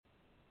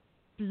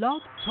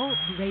Blog Talk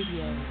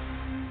Radio.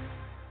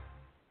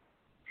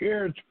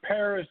 Here's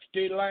Paris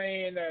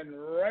Delane and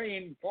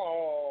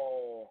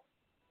Rainfall.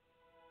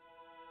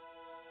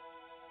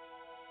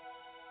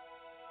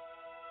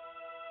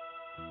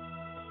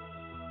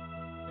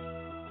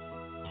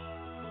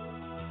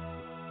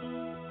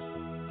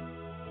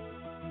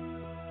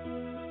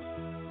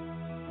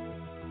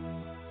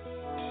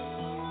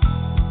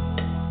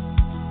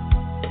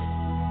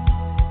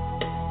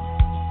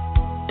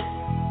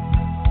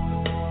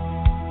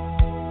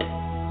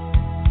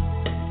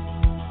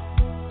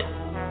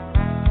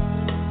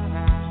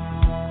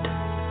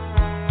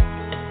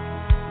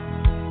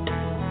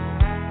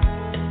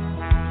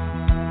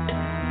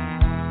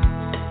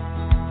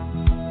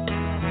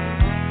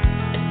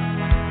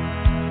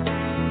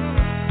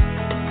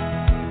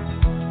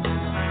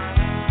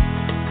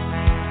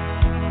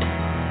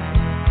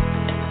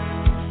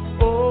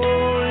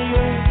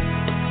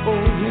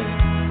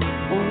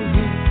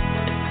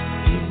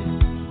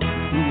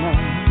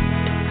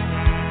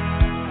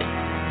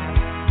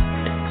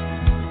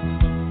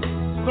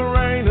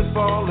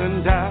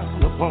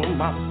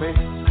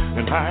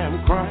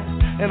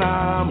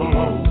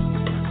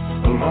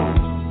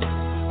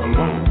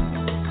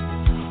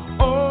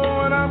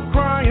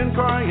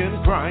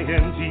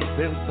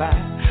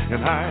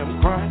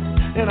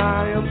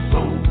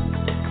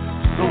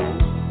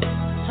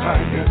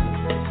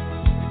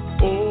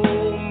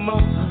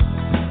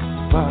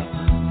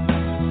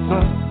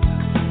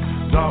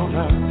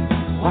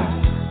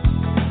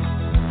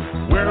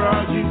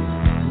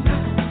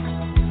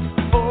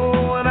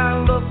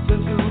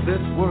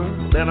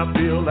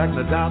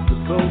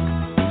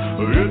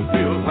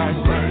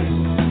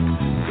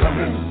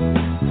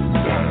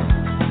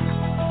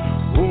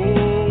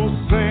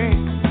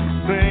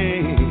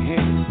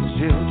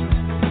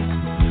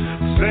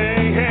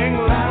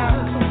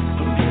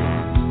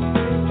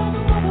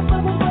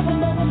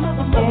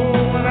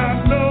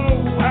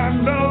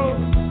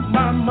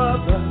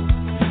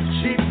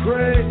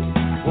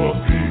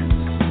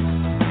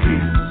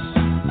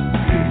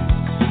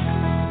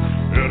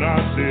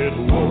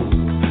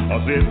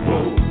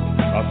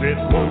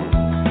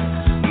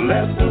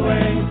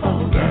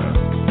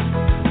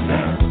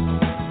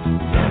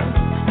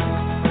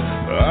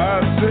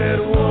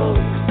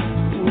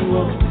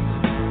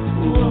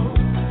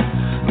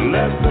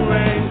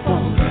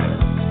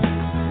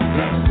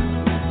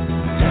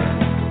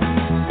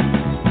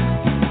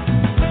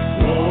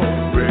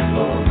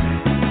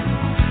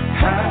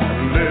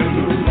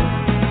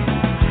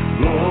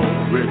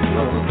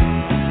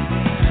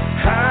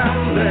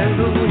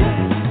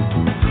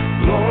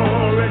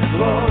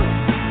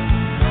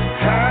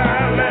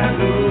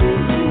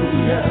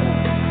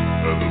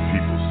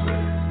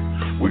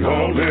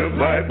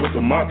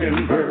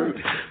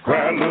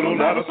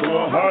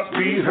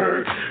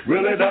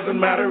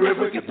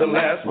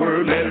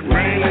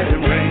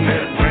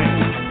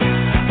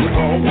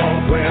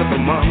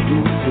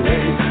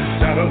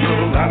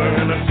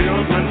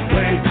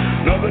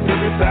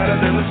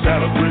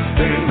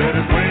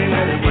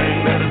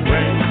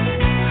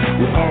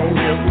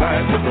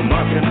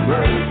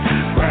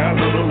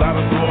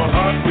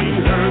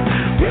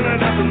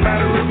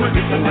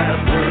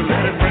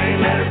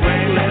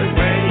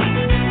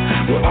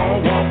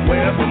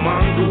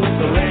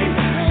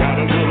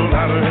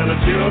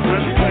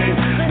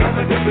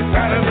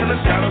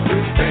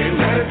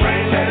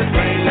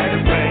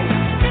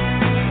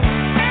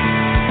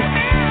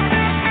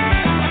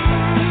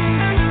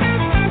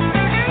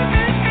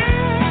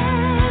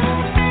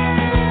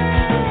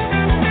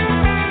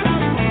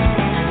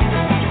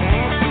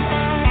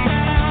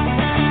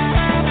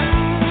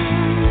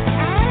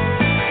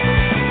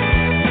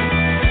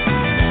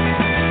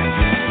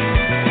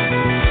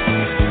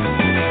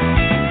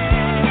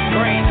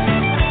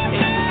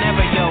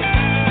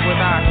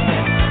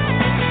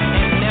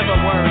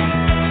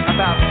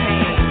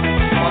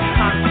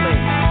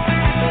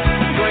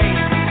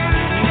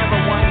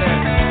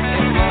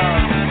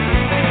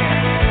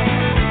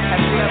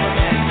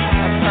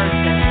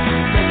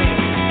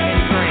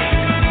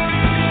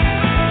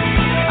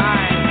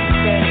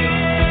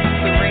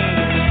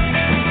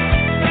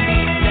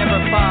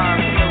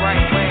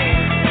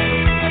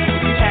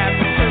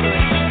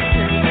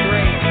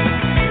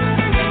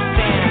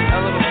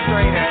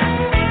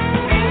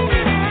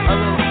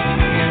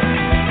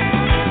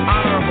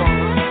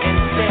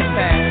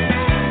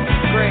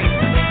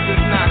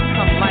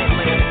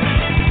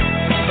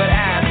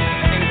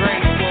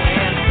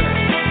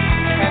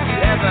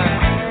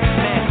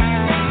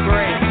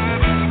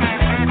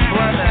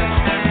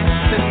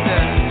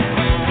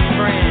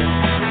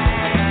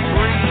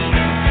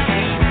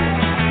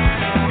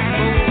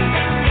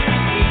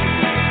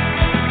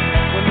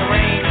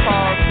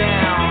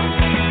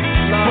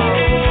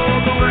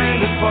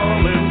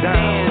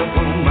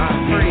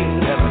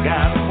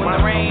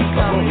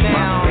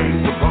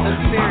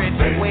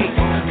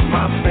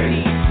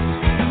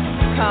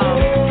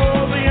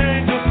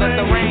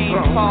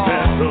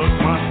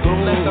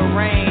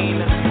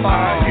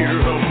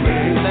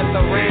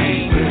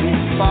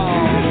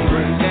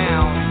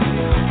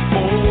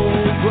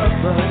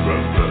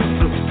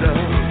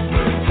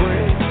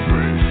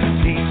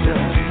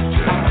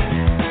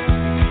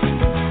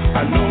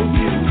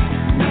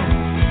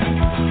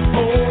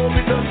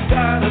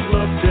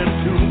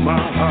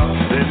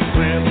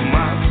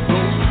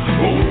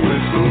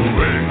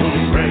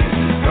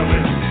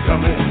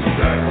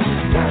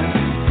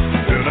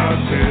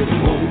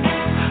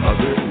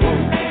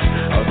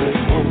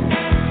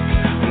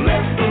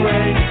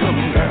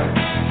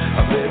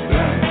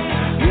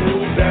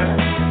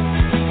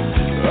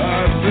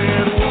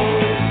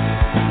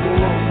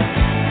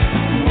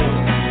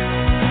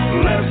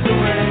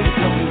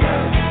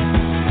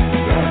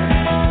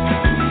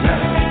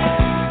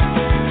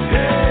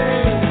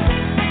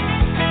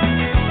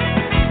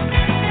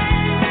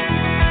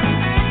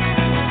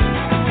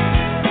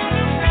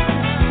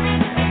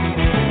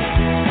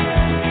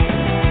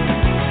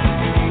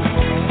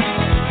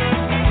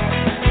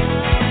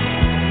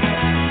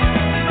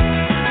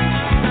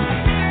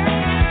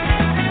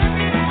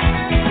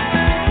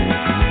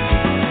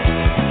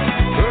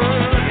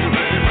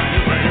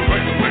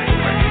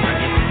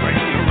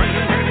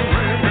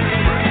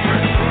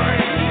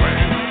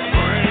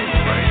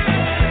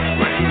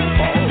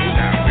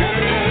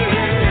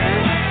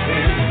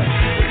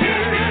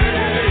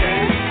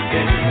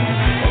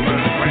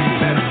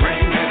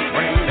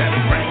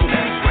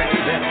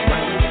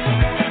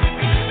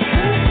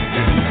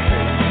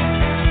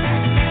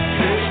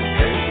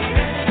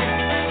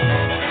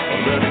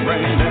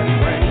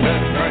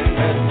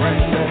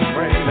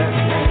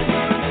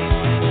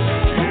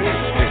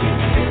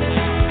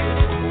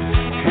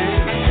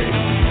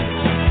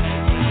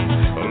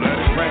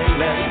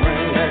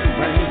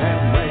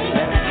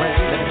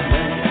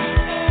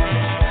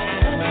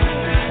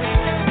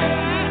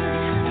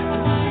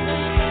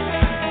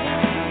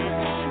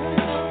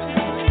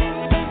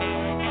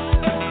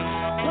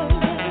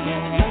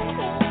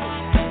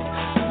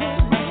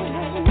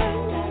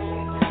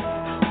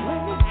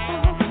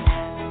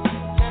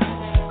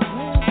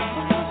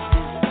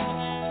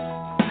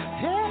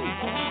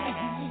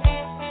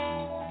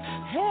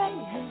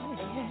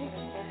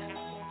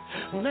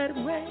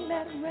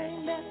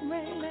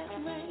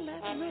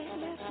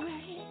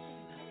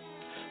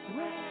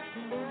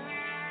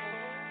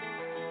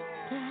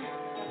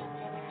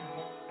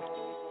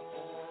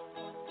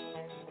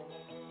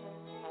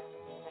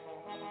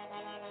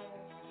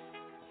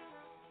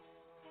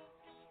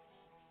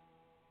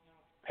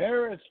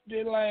 Paris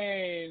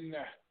Delane,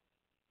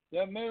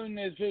 the moon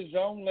is his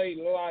only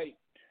light.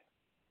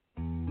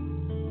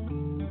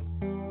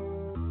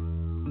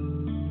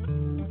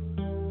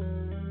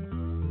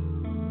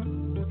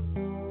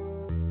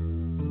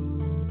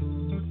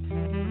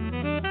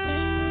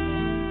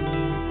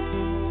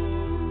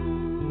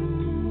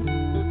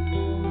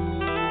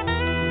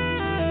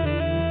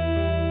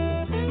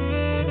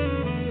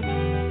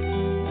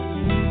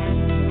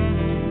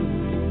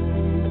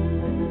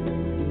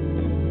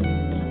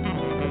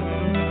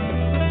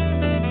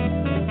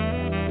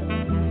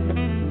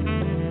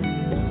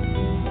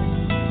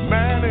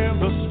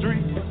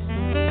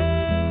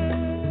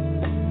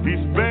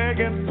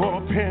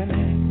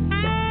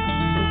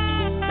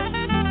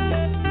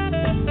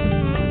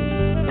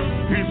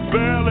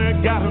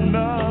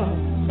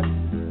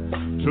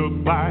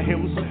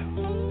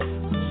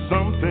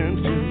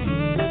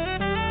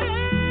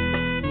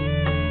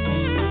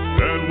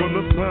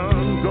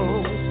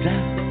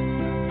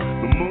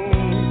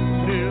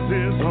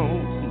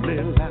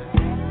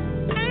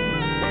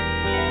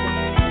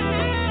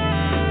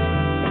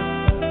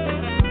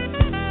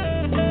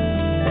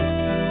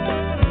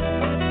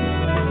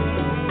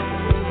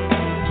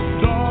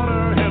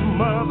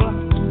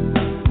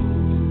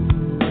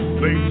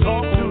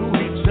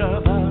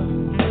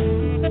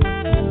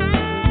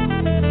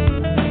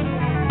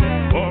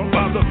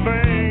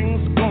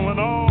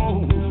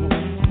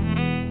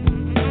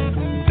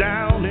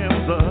 Down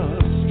in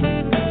the street.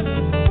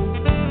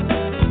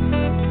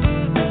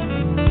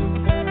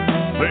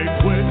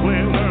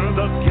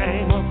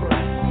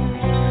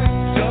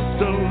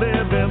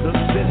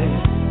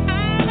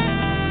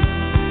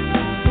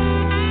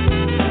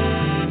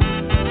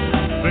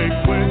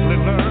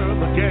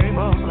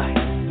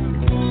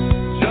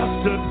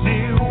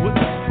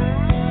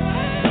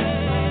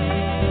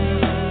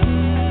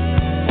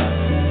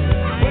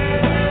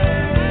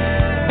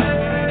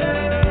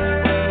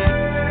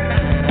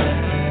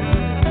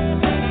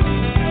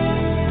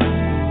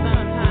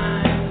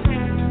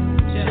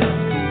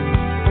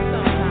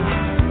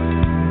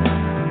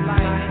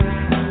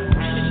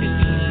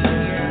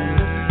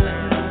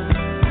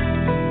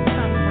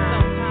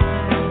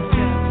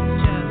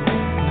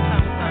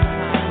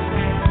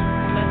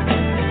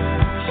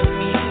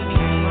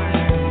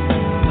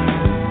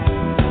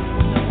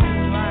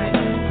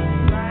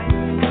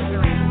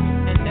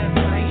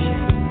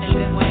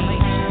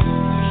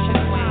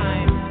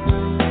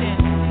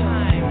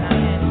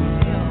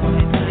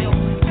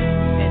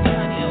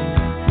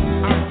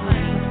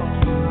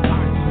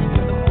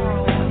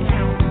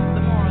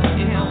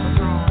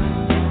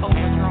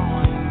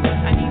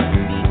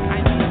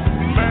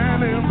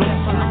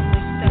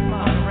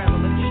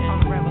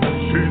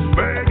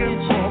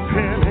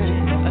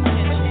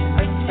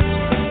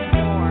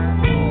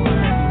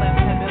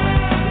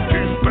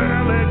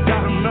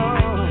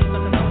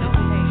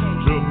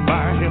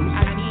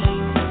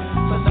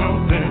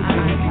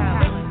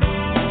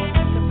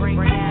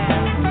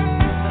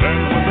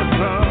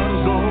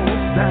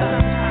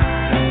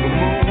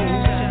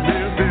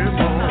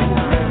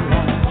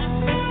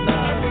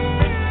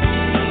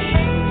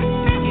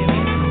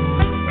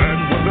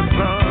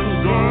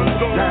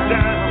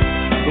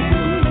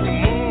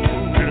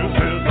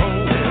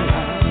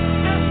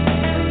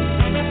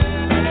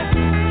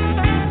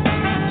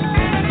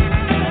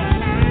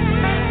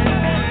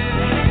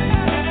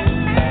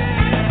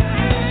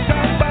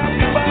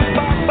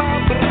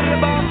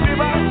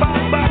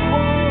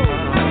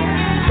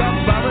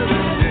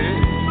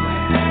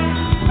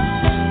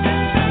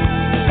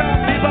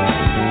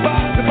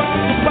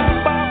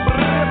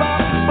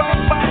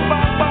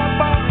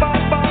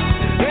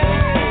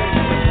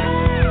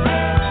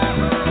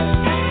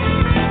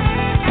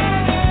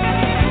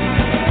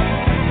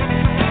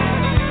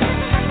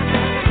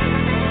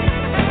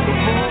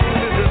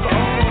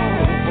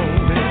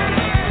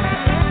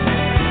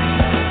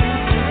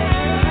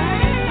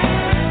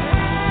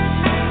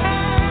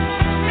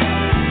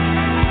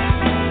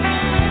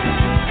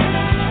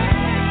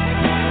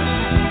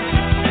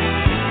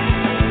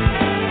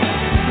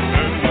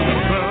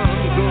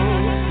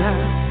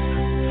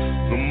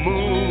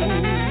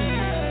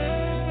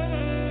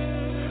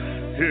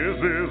 is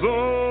his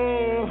own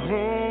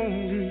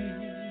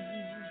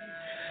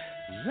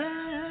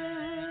land.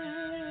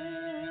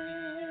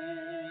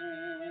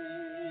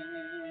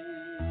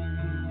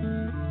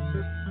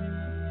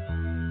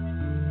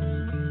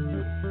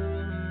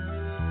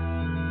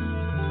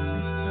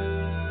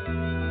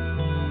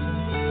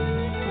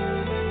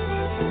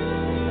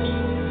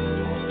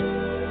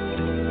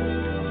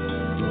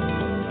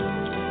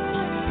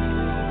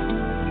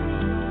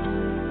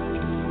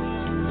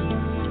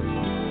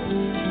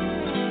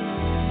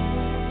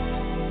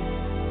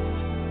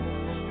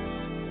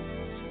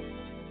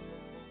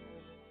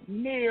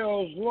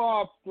 Niels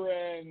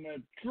Lofgren,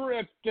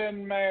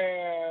 Drifting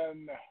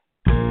Man.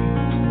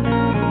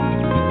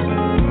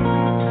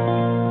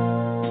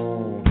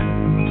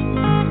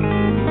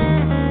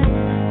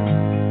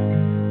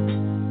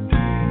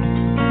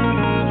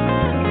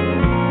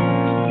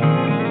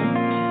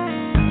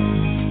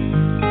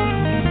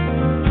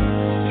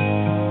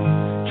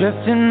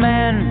 Drifting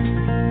man,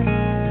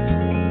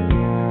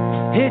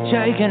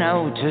 hitchhiking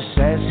out to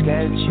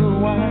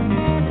Saskatchewan.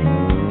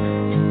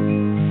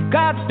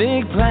 Got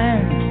big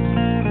plans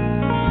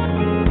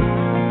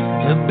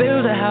to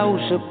build a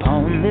house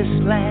upon this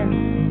land.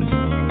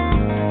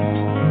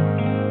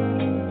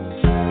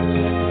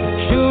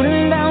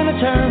 Shooting down the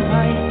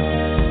turnpike,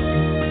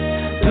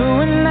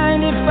 doing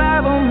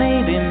 95 or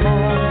maybe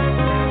more.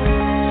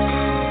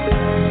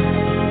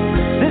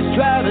 This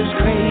driver's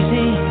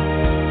crazy,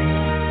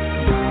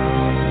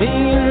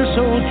 being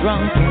so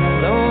drunk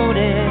and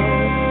loaded.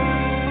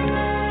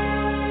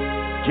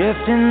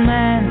 Drifting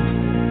man,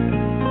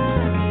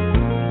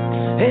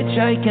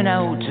 hitchhiking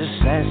out to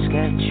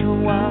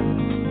Saskatchewan.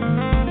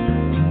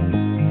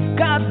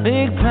 Got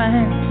big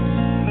plans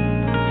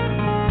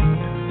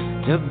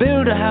to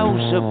build a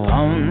house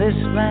upon this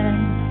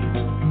land.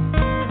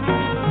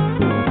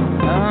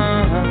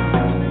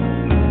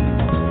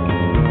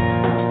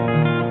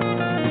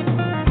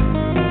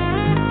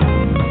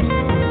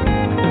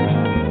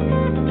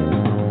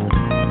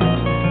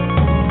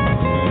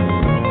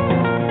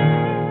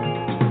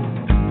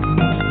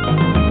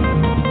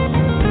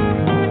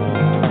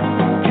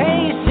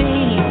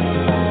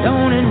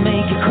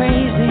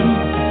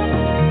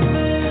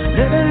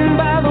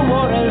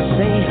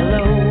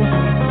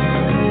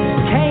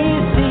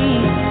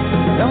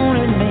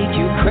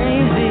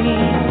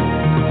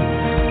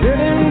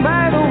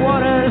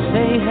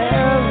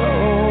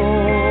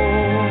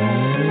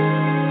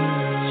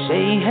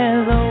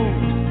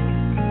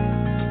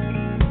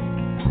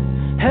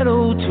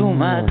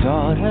 My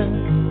daughter,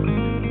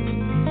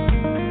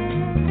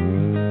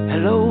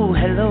 hello,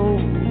 hello,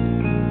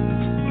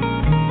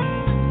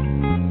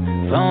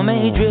 from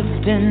a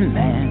drifting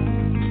man.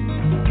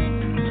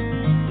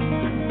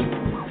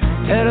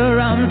 Tell her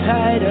I'm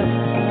tied up,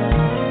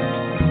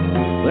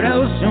 but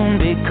I'll soon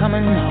be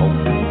coming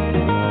home.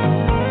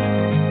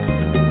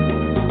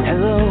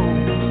 Hello,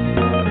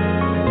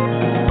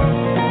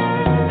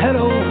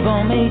 hello,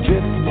 from a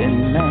drifting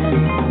man.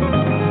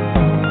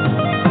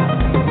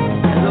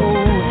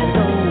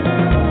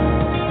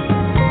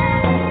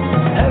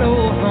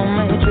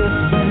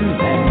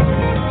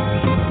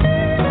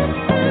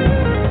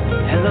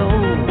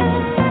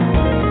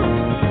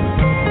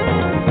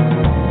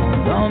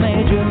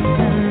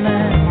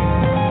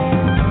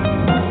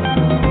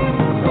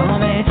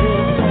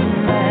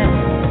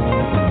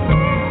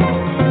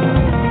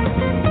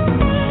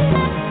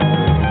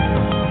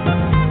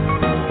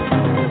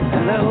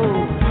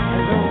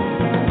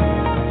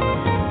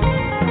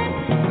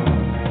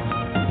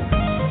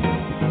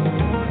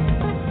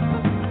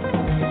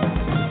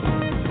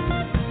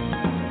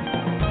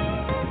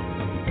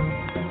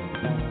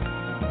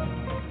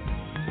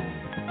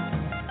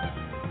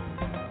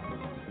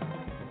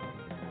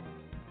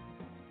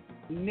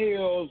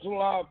 Niels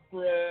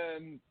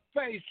Lofgren,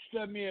 Face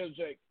the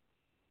Music.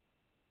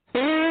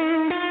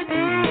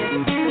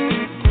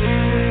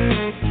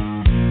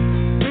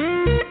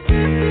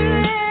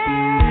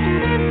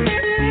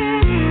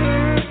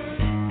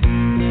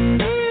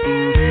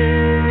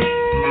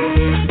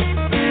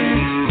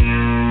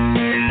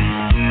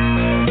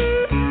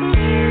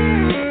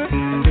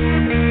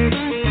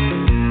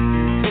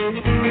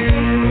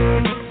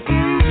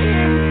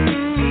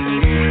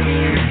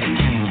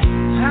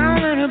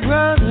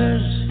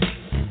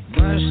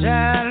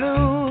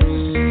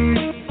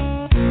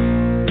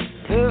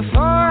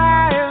 Before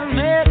I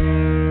admit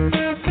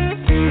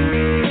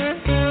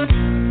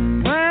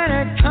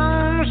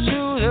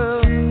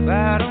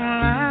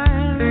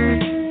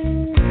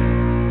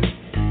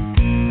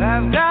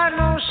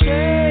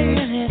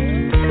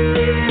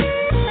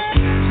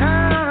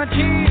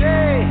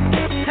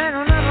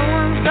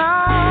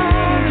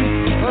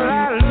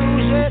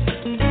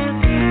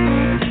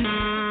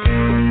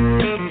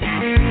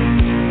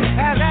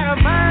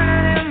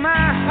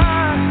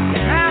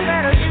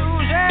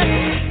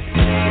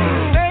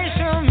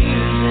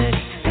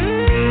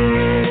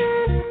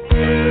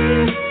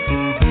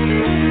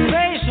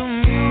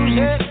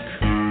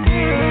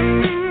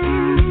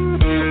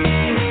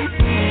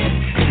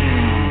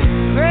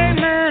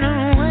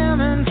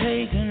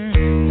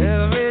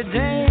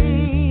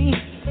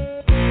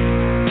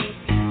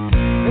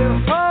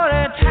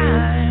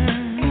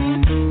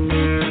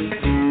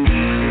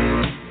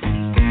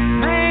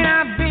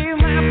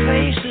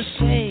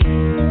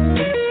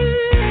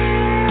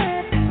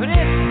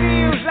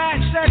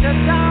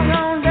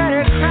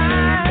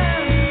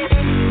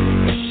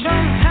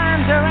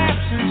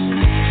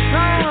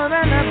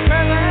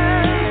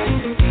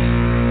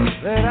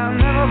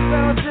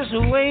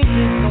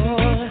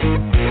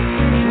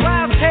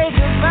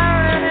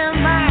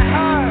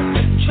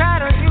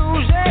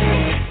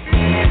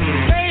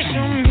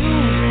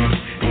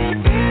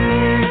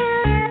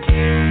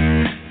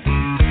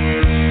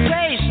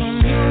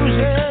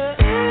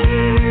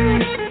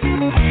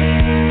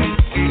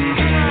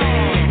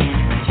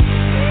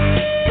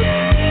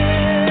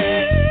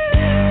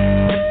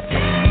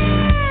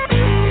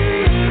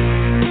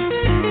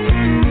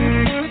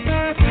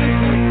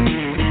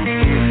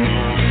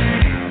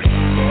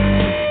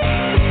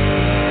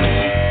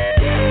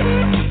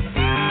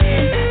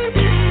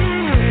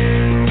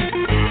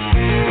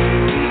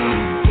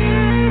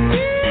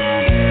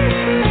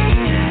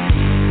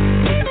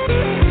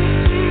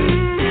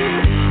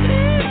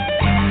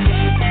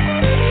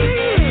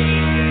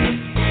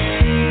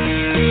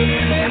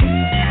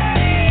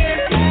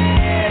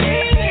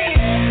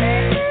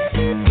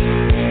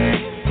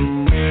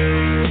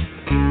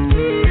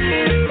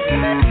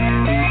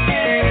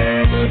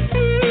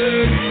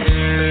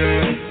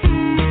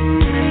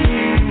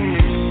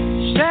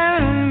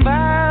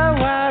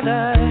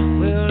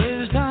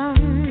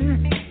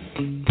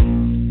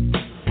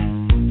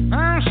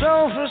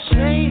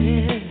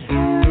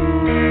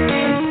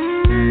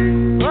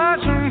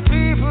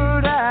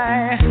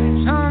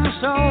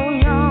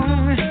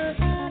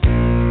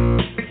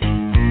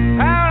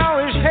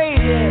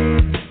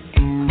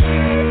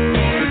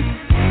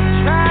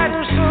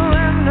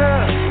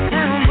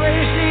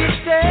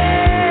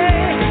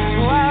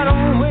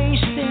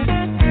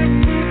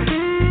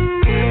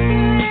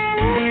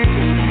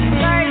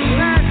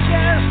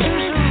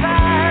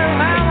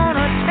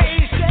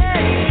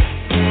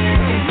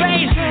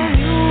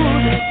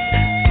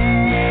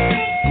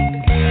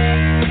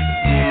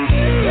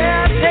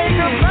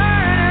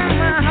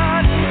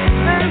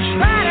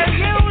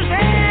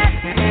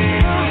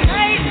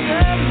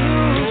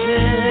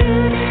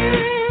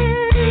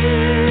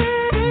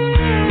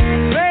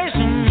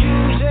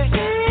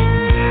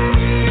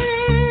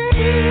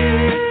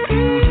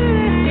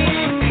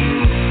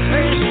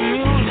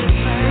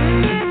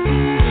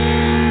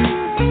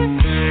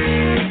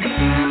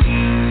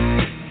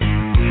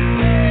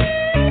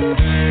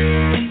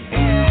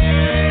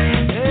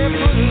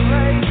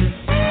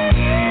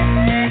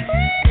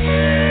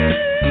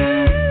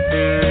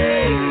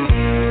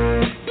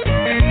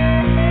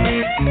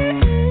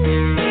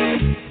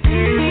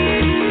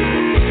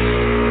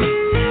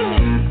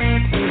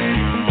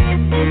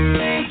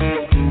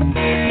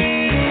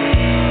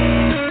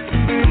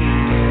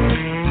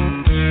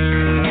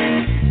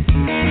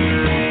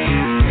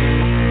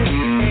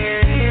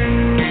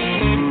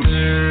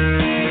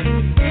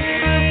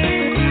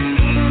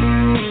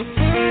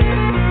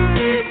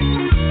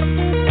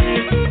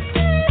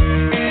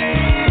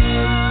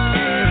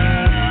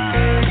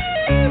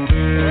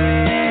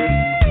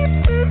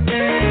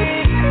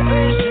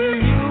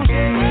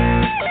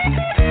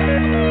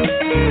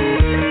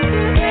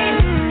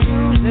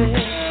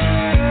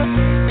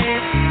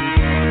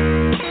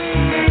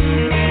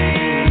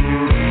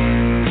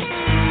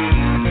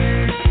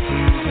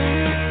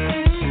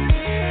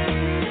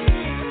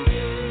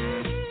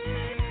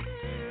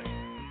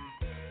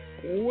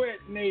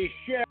Whitney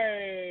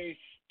Shea,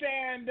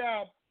 stand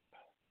up.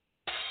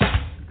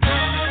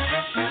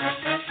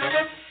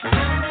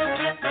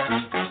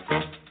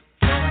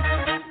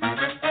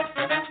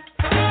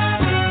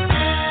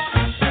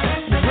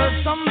 You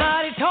heard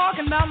somebody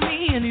talking about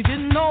me and you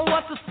didn't know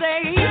what to say.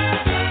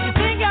 You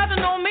think you have to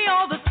know me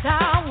all the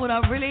time. Would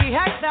I really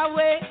act that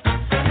way?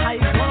 How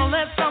you gonna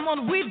let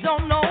someone we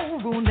don't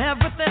know ruin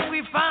everything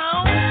we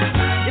found?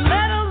 You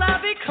let a lie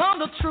become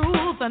the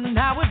truth and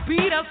now it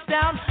beat us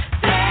down.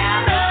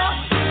 Stand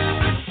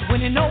up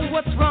when you know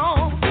what's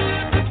wrong.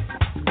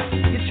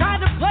 You tried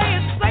to play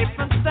it safe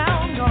and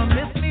sound. Gonna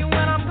miss me when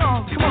I'm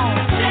gone. Come on,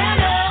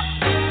 stand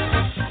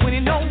up when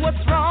you know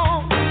what's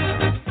wrong.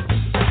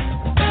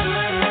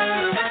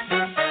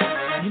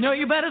 You know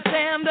you better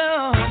stand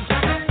up.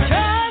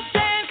 Trust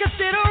and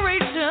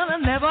consideration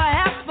and never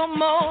ask for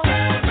more.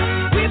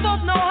 We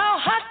both know how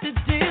hot it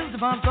is to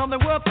find something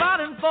worth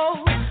fighting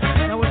for.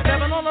 Now we're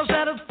stepping on the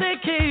shadow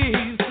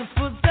staircase, the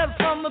footsteps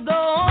from the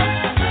door.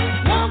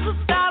 Once the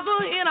stars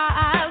were in our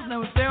eyes, now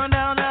we're staring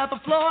down at the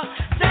floor.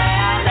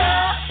 Stand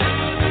up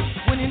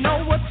when you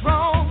know what's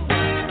wrong.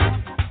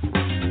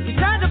 You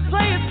tried to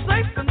play it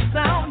safe and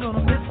sound.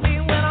 Gonna miss me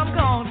when I'm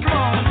gone. Come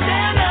on,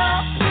 stand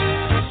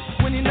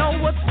up when you know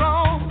what's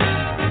wrong.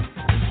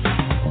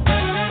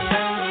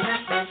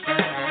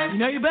 You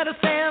know you better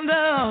stand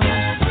up.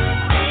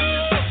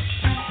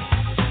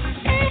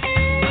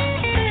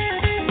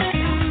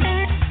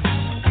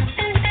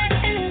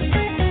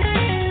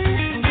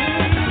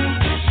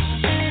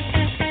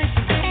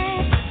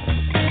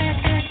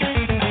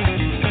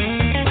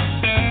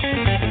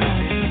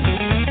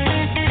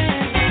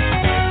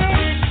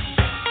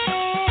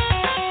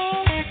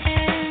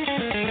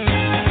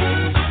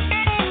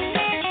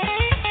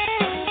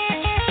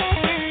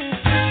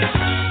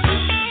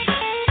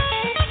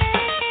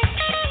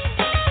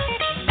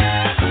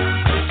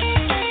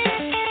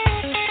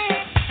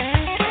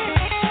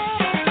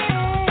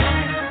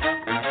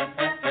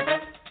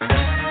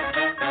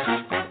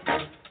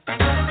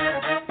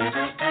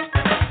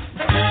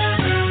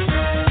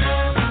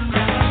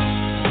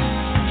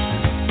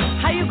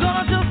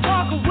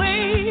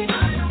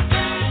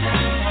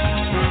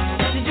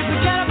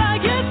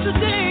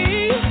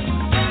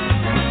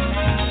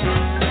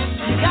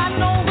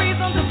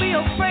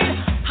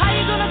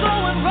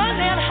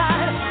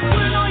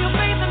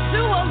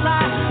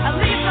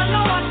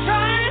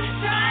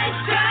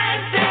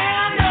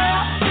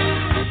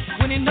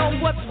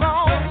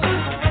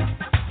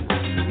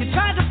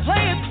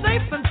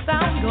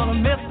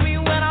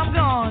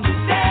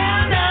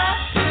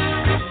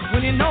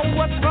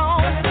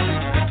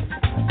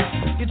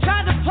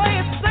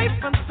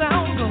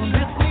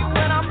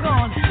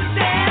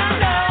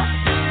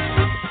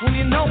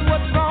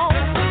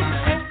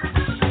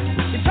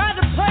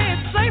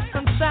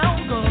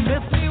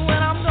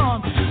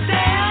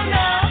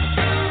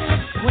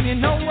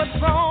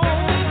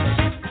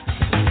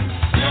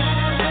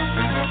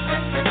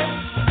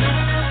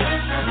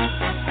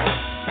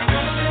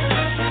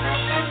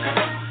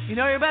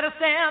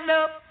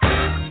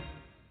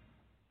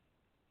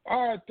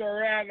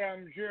 Arthur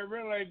Adams, you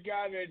really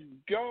got it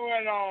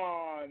going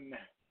on.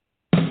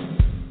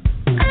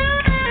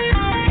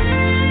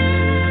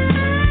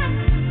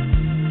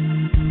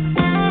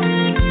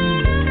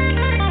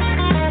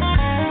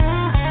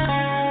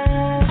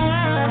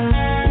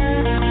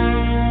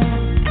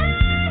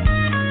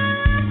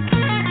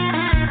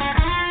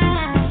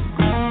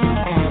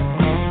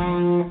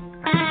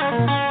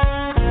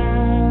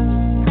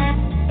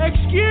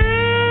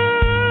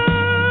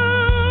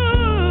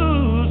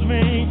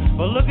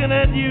 Looking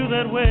at you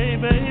that way,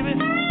 baby.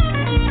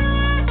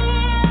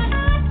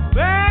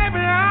 Baby,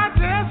 I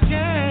just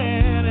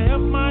can't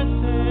help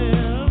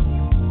myself.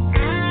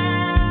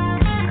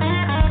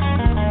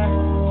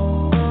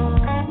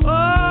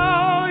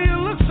 Oh, you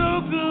look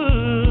so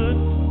good,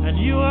 and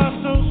you are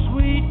so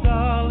sweet,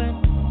 darling.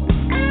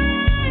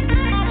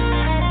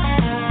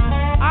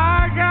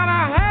 I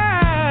gotta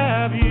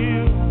have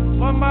you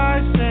for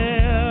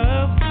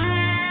myself.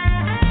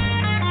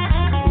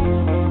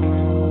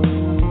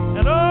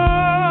 And oh,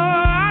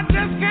 I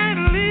just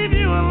can't leave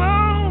you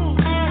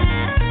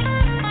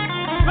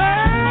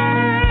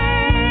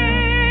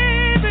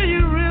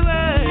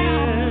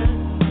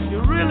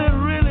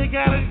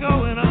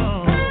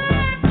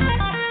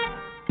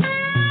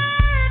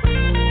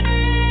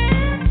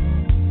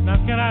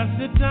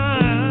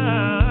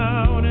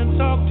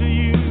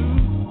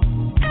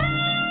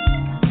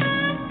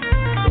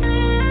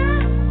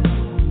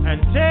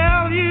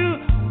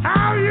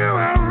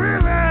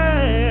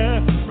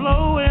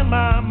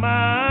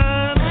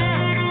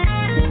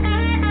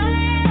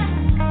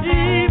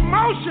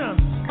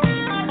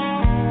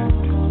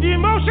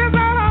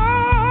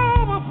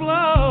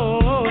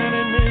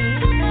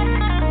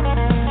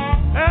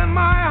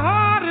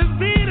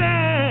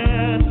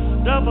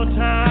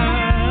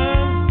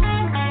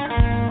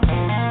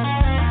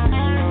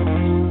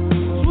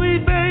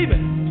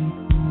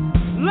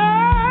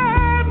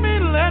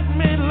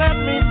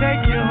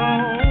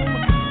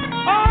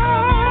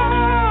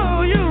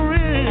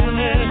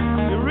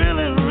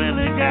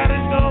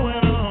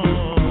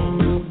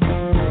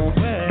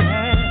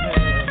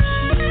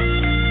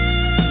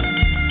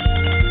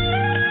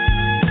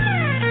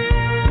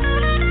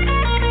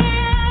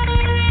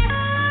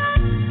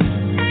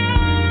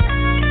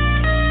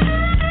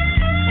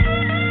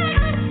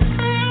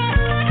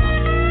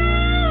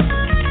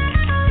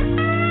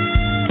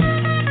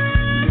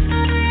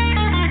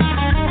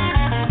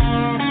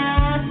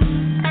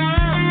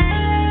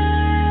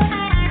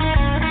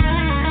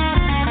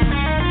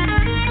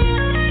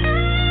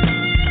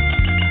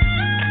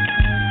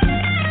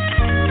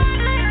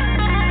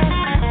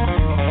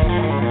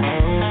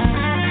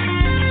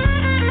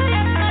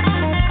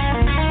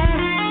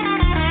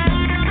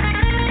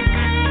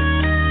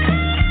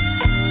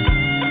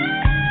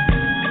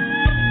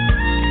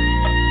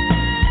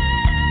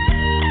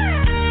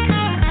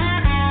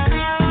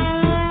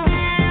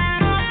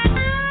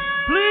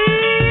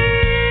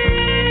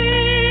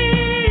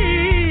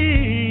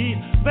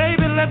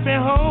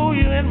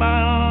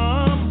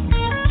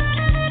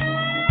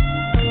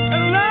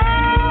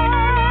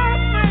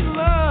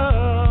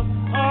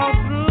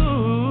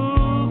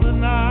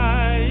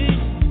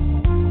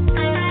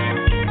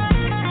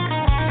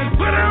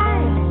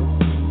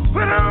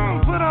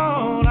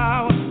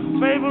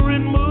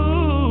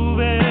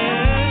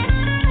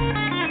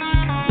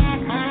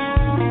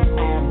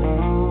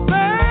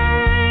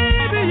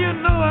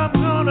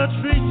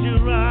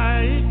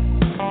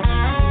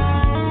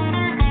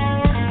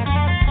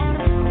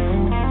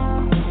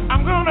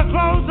to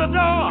close the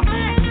door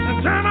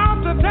and turn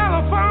off the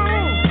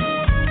telephone.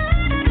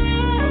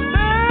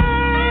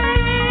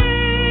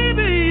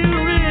 Baby, you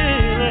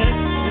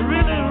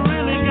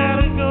really got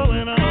it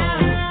going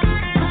on.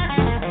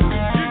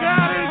 You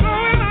got it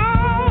going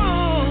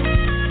on.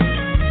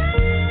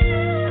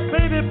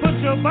 Baby, put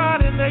your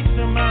body next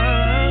to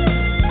mine.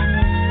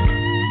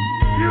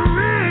 You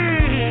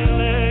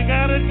really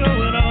got it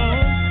going on.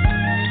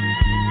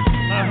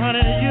 My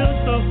honey, you're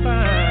so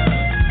fine.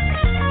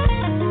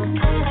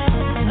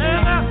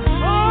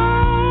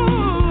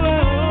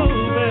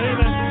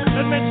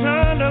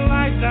 Turn the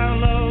light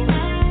down low.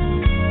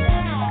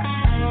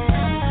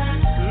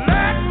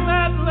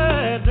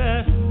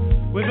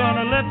 We're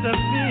gonna let the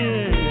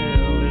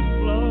feeling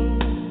flow.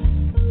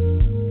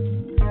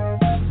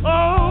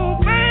 Oh,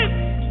 babe,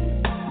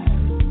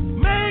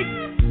 make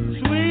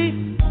sweet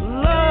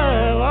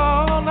love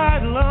all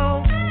night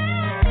long.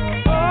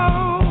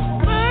 Oh,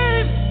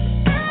 babe,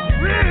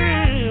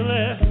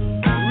 really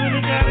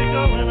got it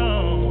going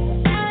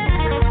on.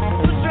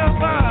 Put your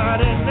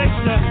body next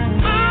to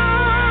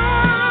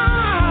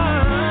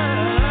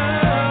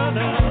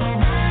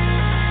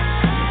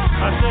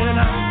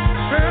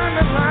turn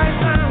the light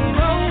down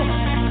low,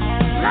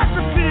 let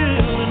the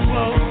feeling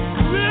flow.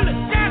 Really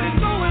got it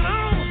going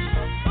on.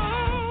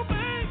 Oh,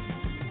 baby.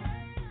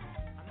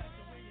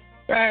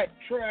 Fat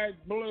Track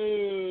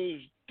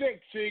Blues,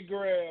 Dixie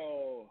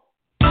Grill.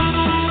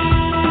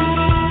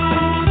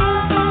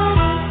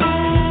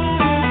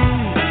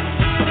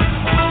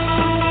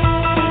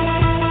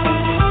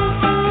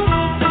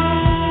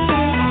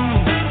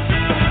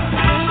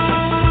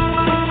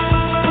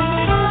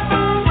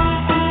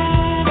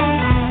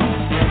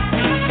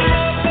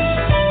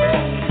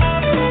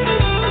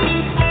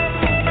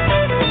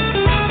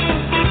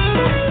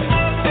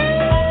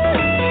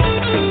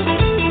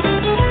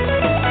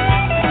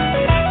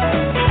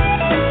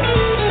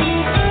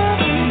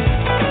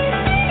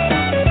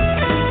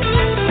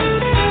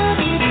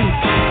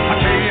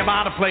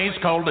 Place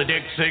called the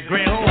Dixie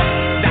Grill.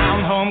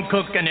 Down home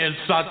cooking is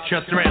such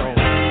a thrill.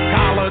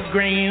 Collard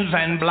greens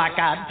and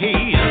black-eyed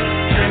peas,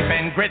 shrimp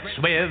and grits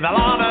with a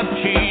lot of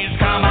cheese.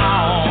 Come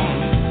on,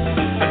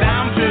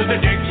 down to the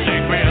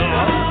Dixie Grill.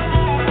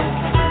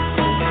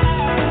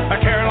 A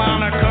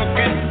Carolina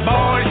cooking,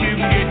 boys, you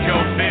can get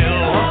your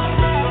fill.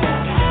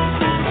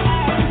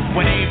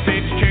 When he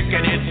fix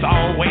chicken, it's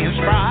always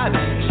fried.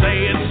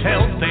 Say it's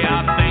healthy,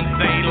 I think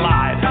they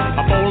lied.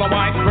 A bowl of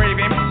white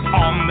gravy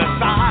on the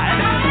side.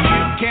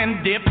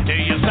 Can dip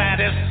till you're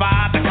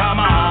satisfied. Come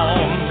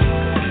on,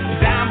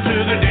 down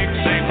to the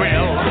Dixie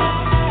Grill.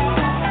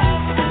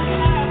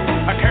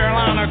 A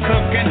Carolina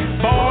cooking,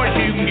 boys,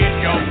 you can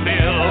get your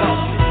fill.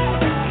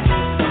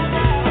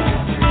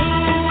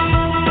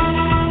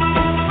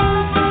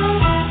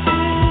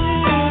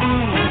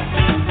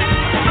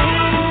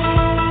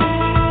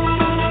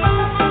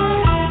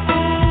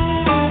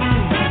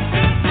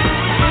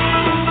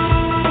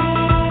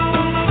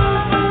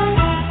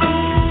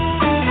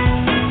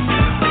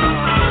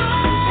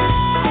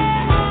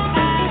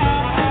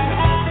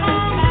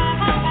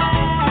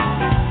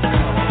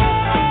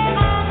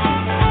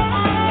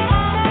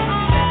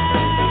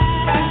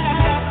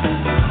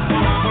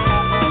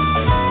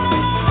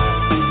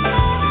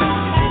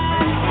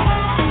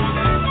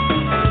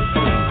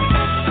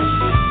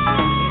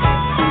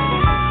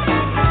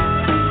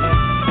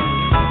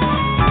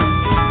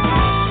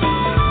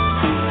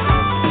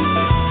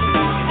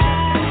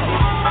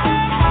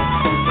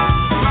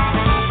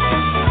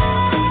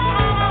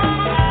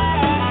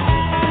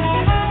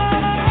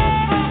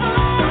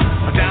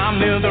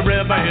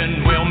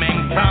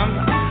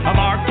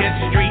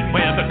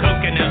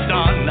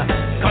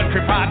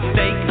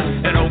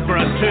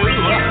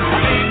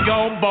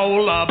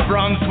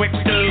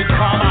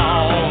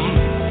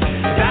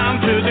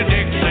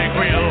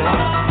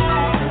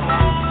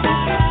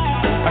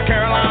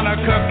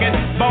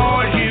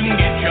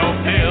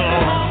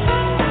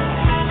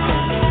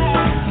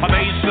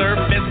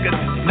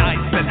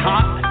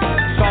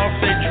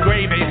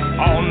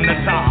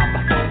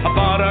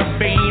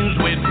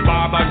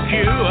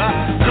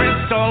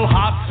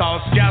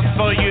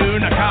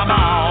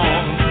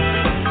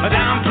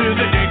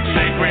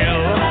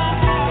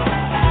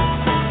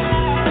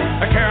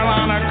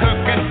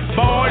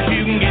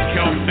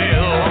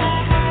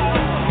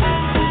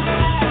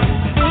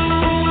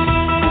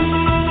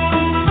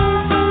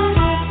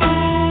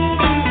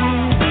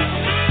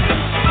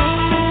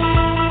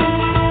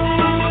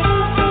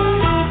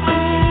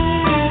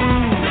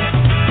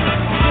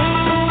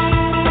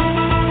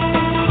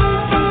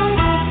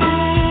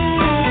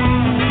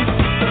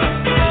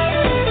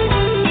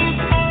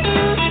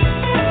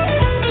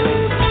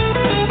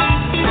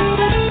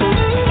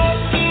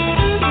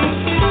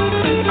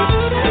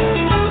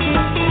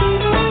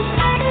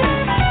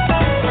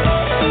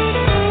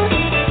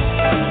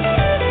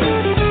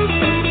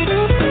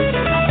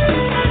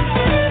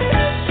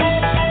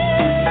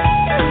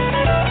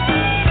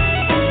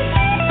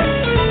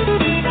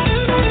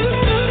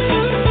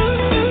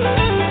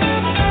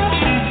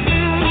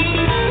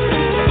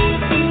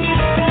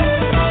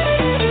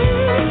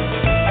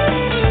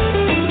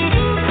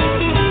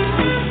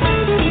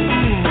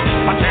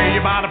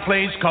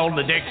 place called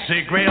the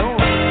Dixie Grill.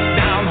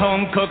 Down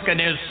home cooking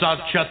is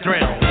such a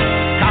thrill.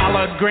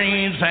 Collard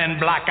greens and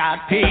black-eyed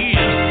peas,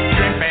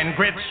 shrimp and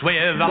grits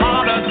with a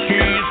lot of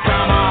cheese.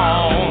 Come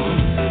on,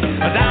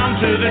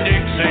 down to the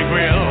Dixie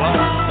Grill.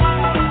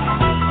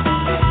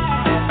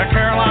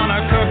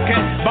 Carolina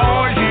cooking,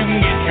 boys, you can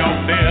get your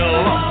fill.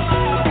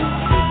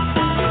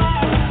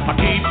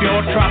 Keep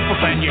your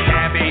truffles and your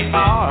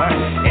caviar,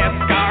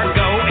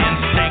 escargot and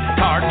steak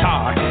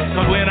tartare.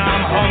 'Cause when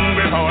I'm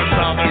hungry for a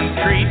southern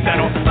treat, that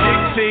old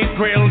Dixie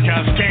Grill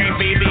just can't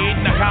be beat.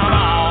 Now come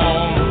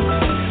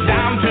on,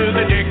 down to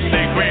the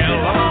Dixie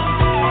Grill.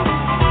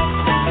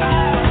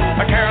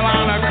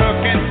 Carolina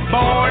cooking,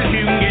 boys,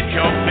 you can get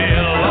your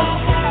fill.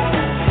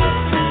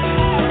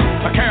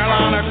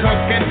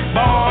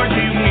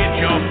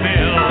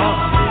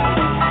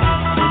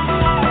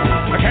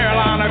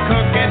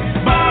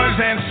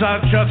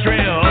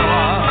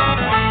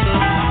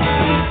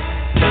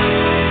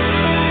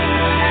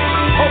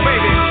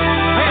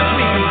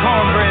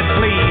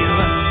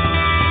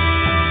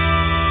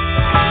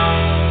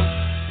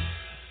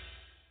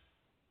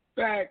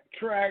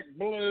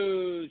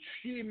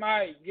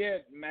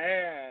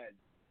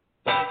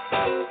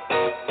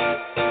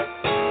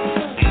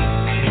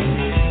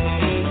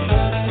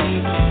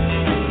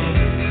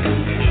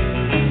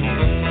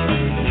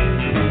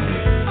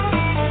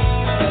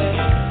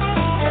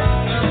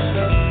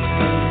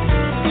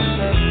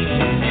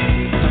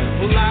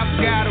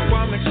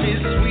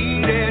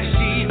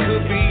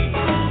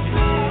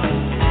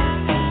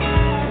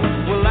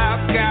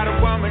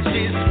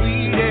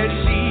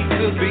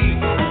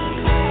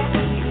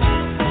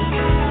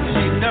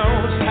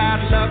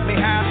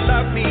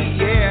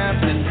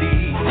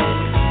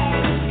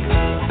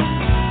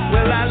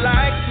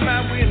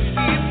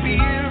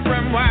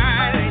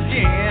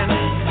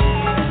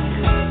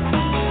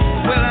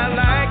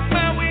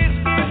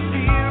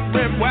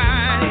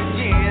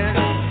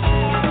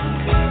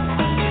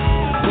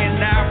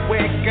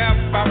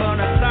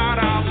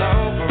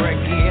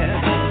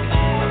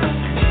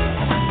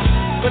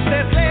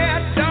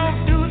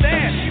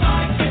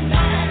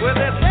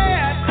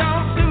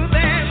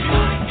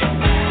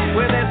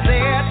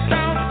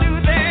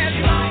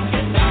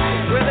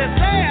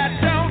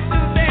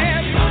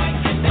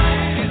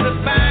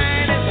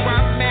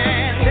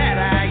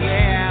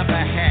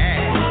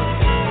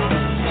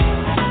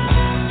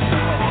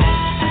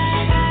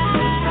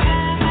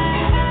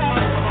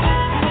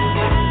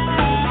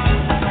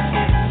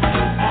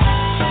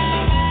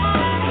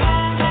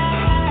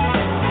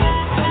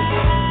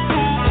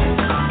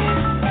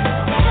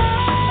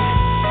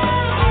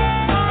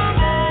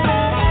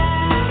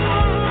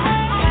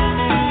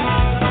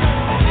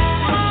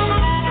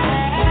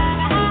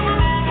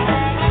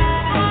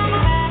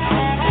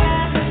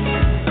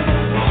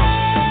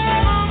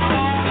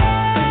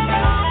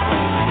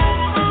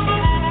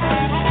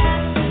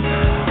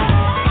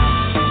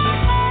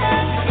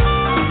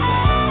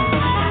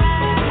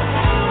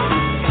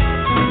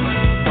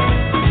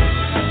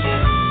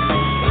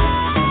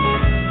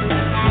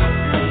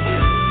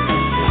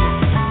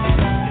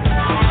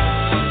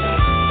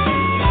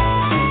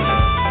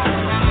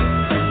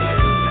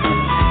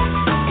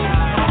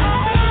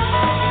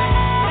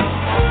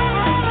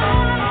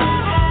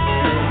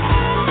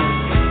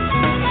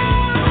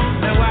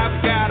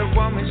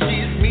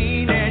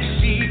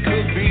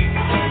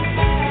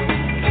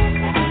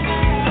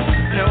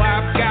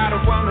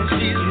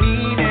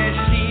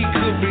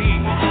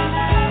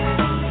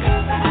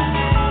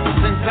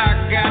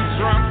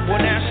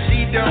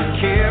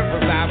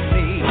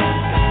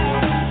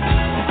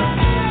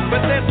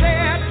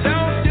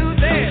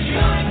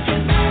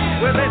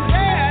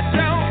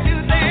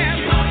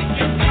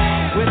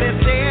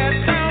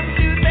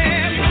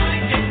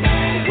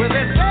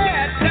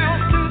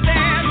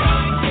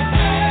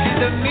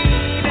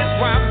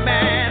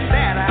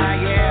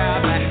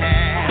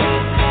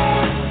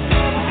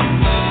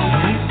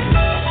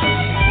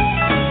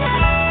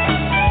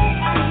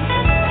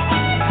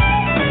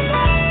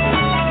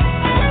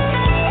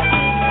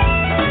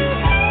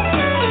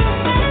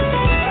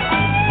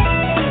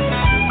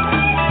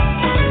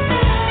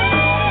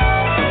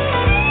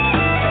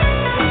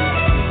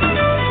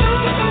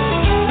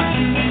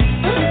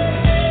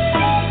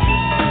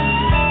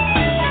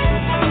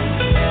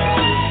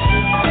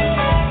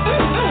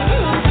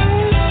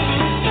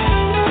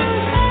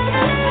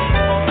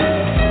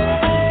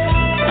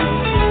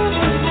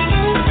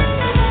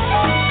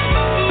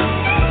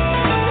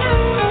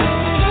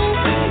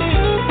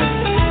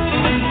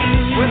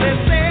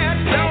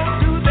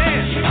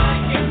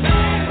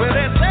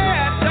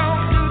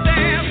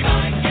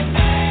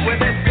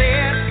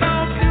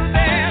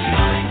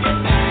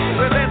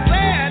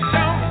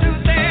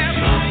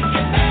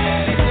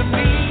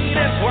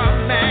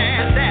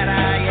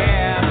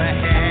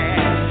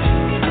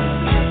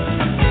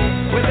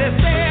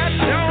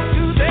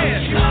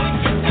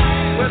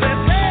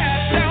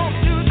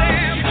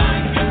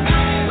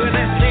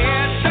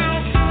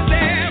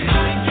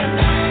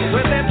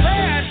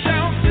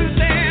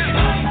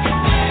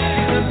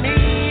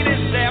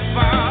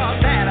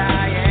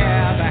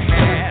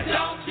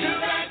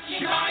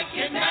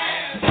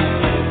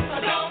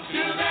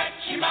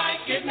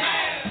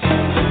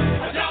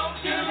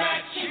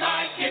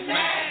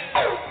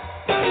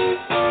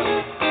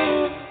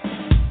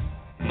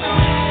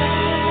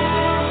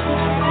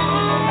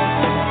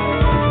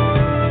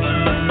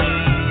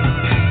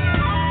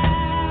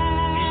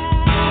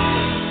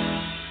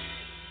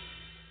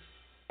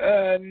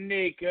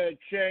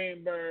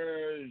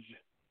 Brothers.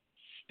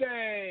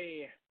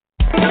 Stay.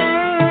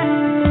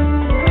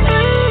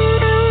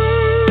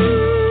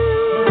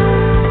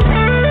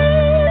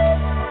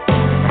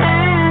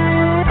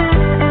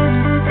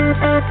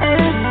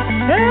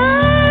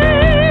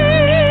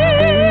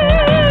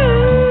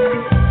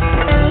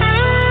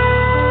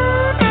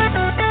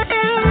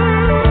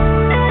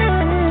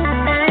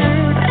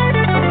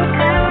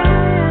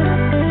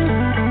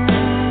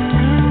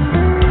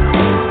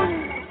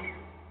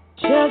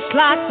 Just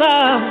like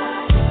the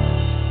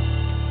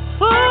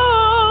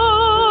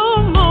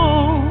full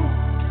moon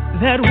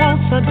that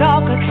wants a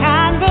darker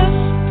canvas,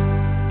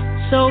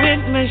 so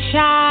it may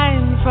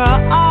shine for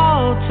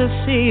all to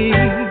see.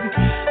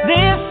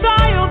 This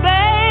soil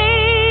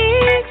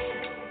begs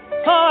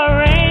for a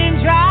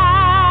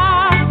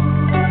raindrop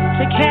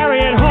to carry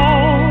it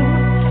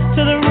home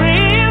to the river.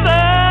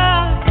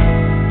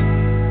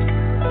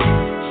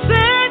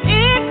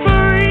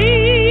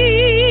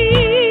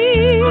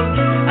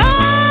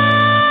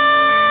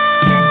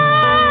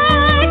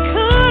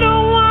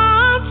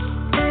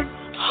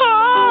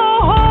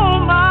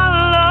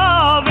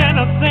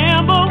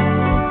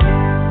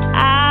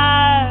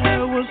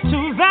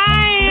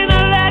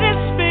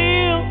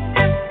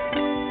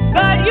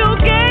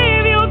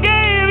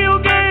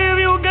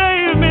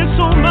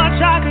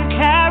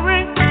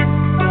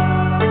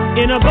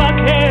 In a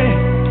bucket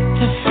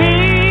to fill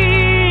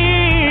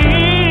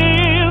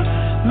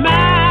my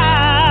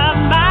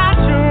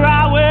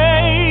dry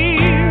way.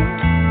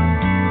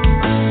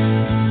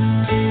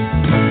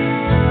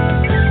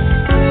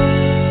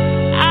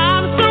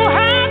 I'm so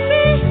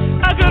happy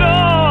I could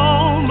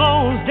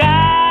almost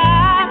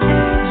die.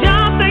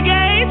 Jump the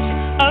gates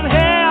of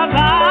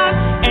heaven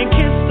and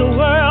kiss the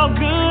world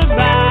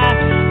goodbye.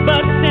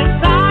 But since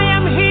I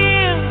am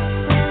here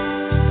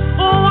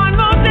for one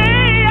more day,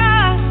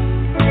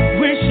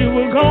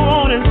 will go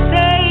on and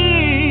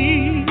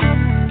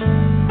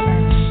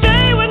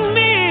stay with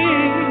me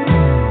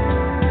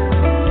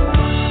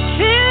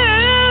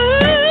till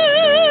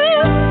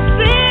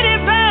city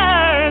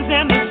birds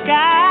in the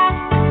sky.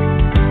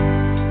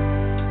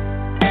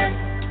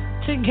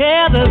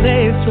 Together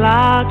they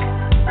flock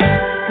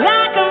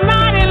like a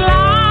mighty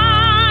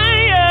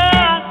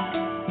lion.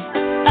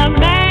 A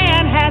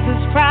man has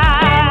his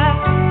pride,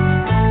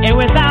 and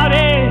without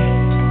it,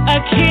 a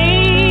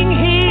king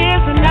he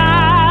is not.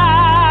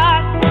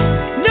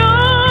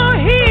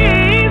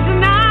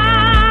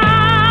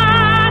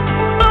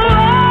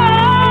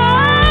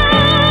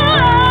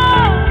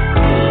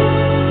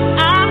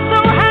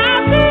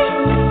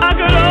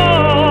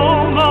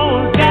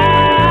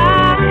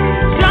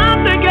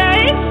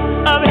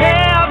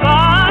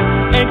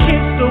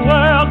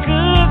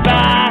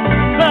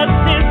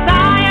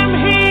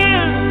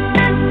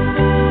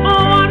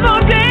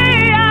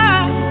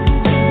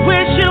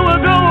 Wish you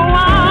would go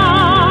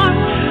on.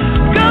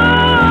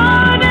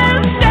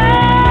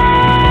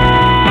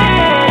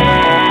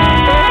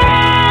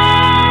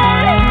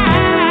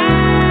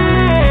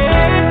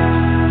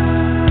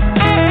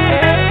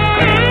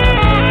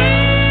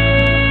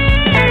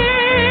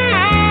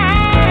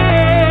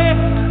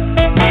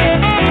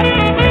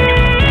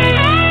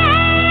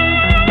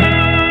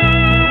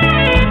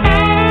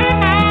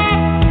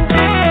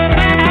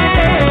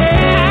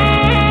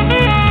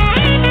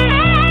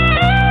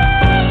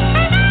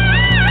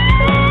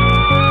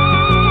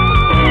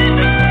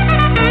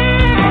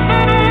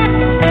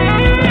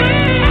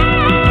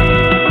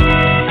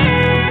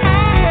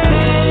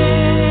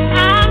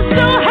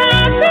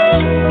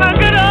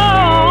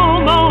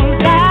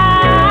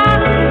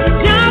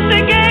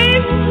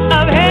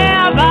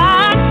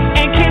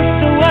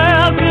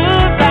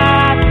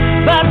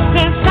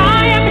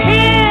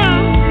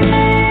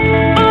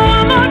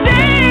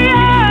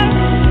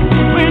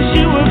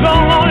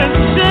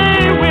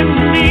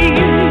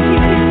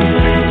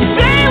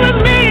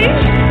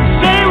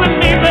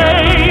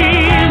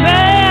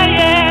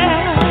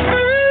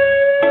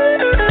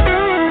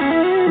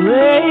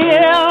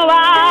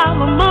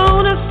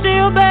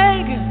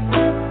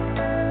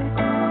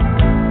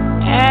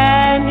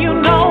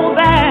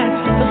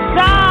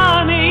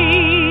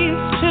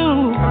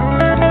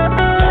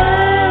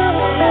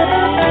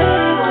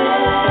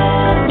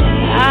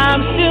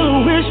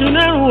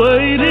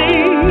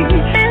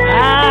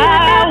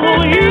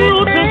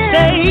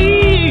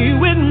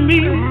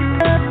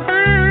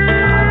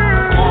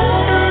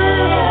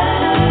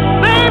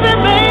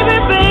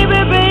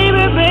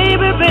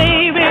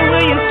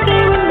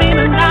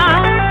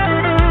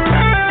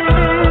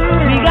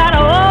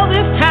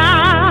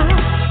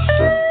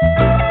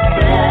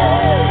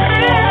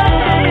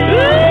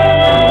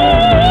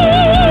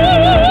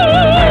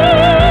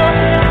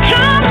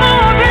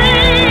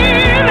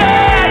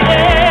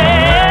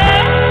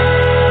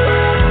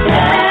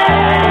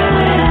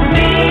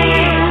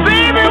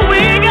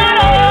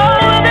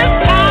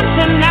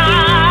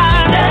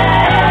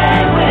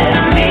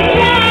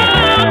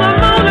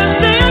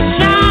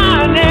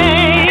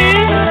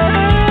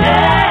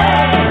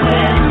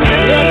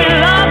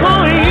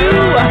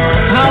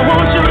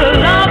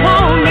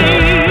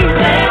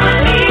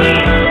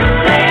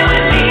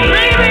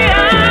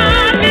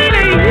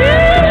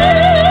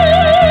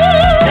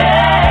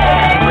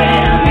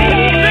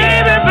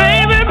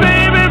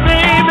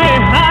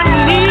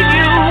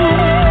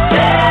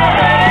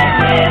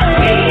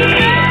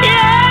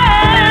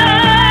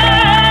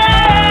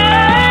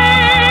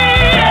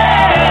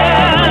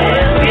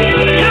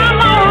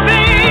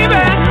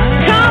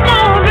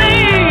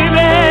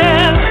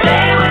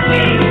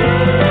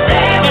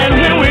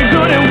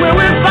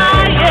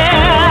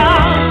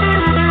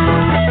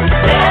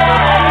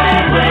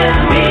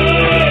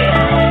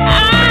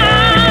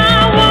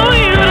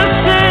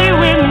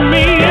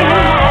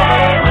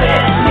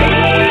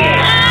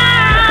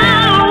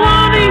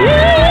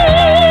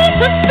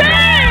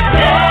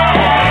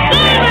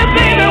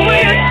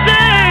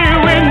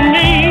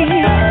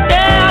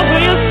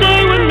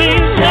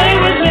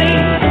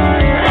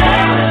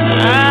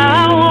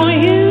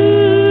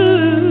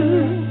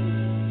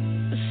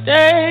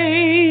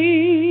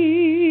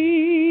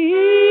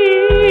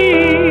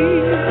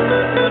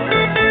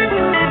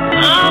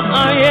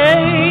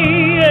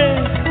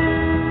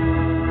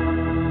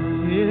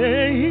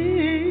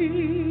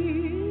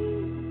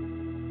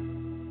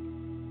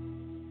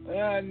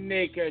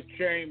 Nika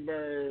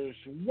Chambers,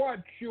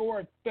 what's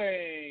your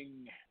thing?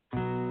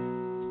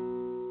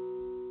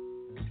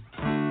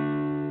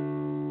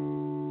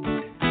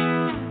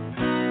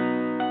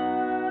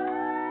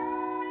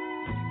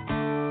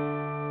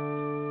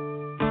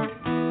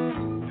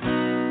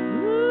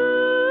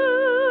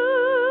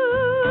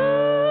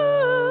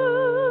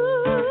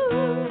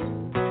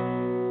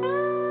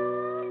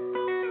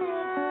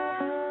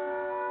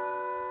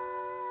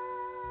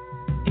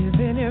 If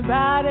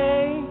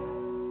anybody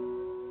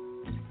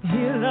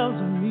here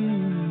loves me,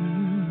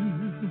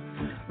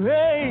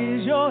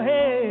 raise your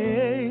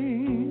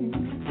hand.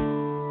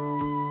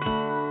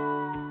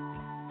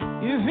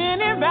 If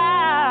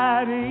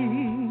anybody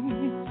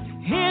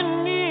here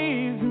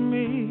needs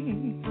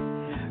me,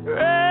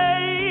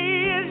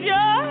 raise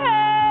your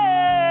hand.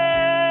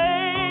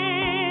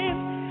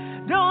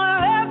 Don't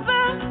let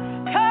the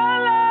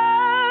color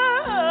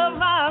of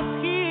my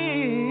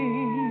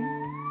skin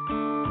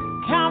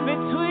count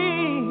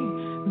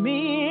between me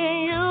and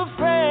you,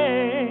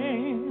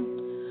 friend.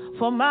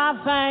 For my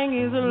thing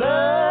is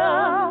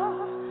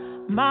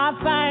love, my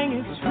thing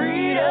is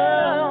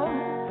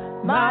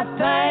freedom, my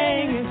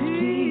thing is peace.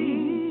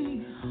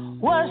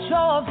 What's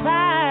your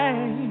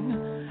thing?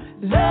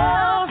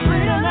 Love,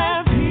 freedom,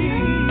 and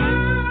peace.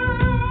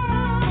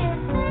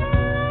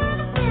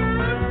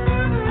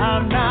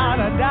 I'm not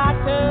a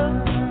doctor,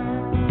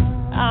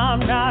 I'm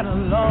not a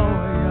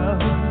lawyer,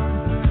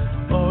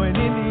 or an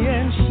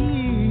Indian chief.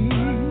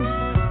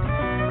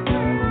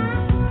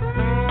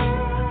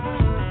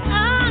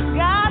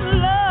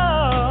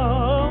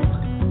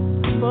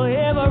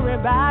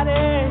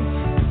 Everybody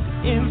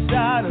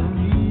inside of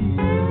me.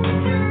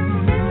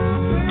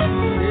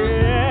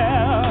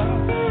 Yeah,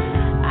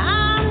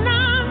 I'm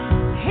not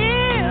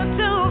here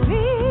to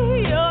be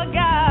your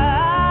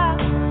guy,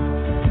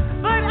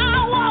 but I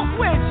walk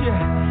with you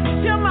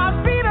till my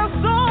feet are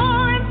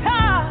sore and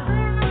tired.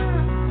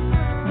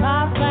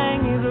 My thing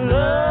is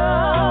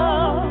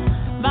love,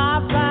 my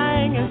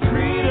thing is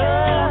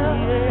freedom,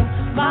 yeah,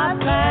 my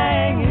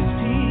thing is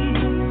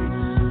peace.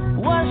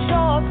 What's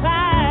your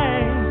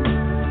thing?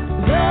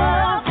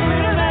 Love,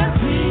 freedom, and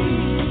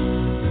peace.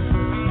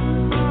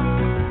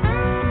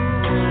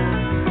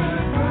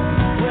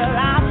 Well, I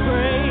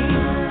pray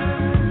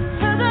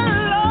to the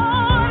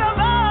Lord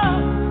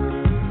above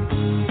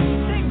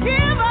to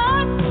give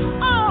us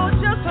all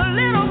just a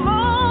little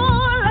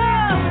more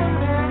love.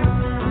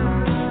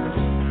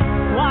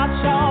 Watch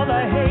all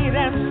the hate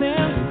and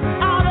sin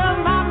out of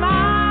my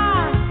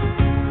mind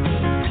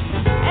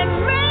and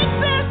make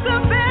this a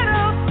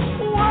better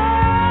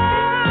world.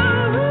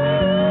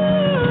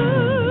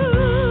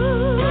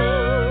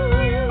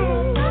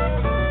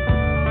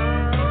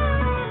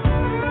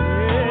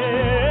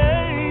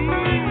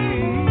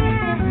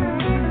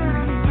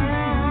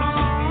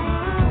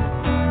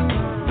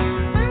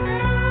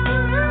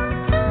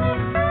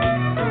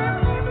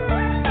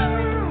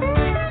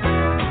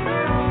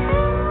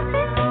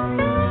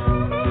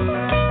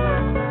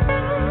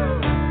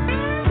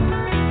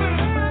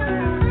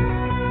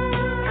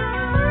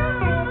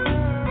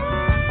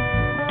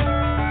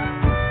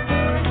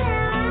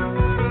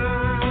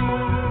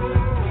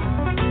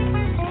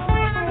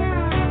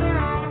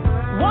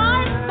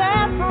 Wipe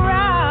that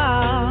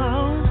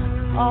frown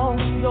off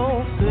your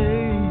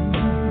face.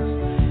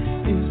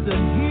 It's the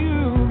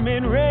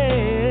human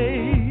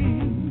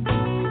race.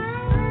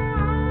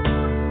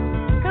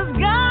 'Cause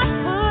God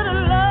put a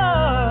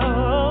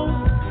love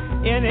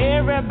in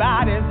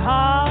everybody's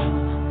heart.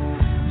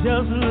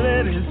 Just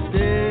let it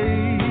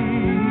stay.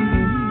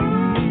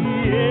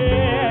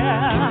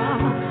 Yeah.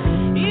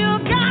 You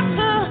got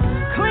to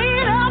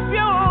clean up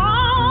your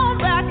own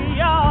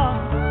backyard.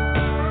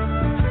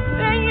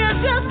 Then you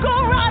just go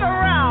right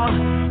around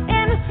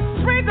and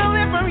sprinkle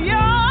it from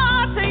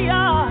yard to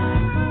yard.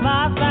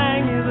 My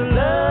thing is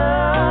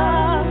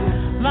love,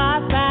 my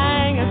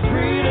thing is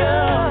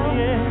freedom,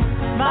 yeah,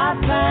 my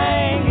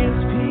thing is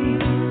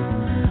peace.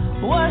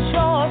 What's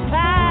your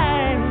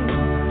thing?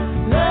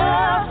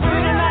 Love,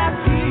 freedom, and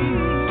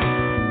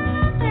peace.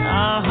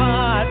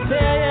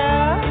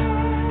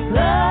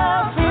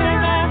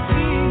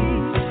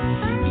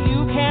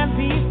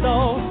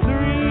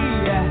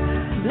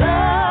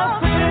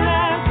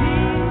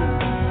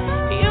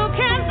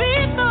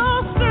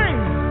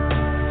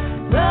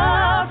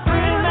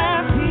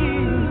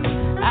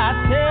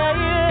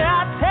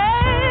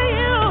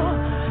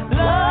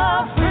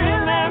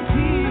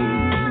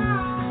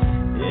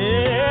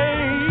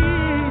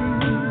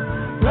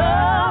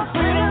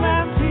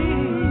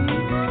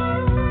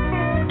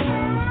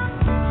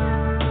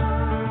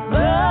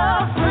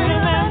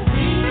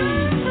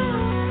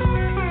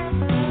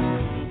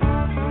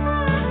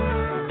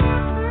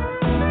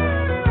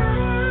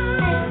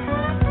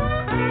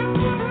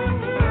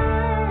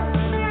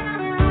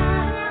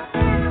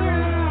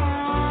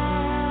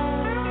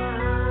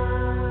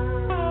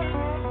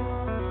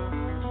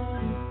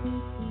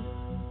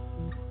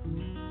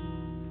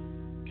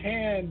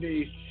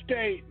 Tandy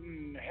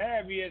Staten,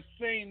 have you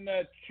seen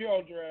the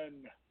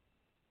children?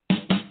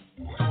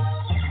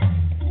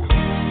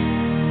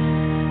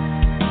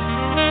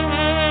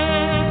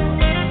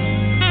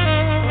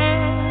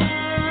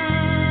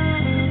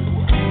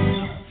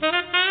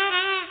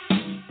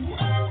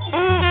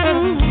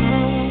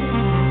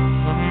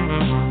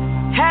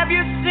 Have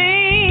you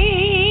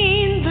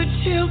seen the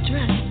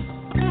children?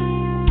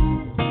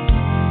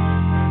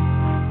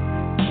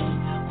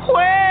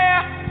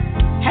 Where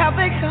have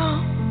they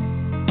gone?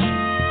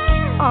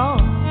 Oh,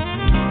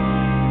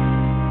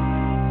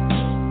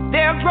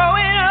 they're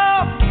growing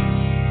up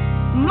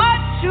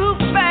much too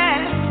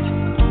fast.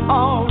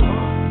 Oh,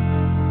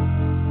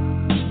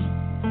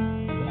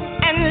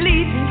 and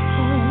leaving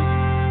home.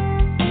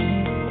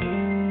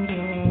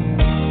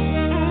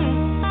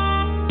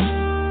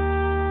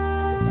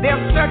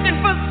 They're searching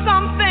for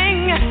something,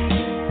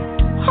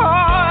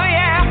 oh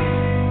yeah,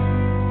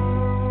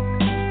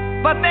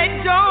 but they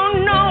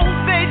don't know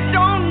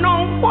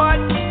what.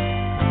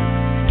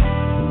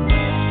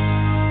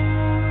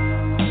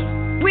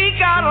 We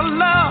gotta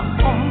love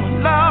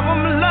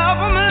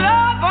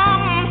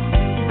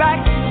them back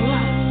to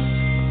us.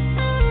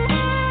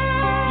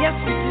 Yes,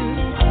 we do.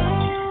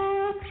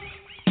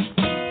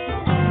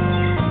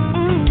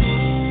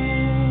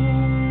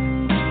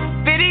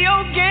 Video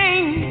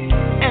games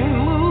and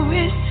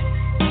movies,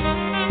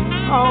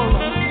 oh,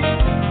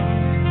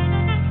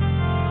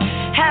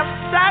 have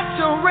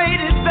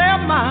saturated their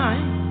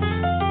minds.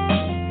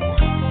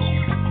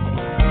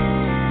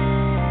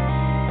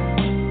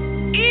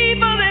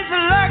 Evil is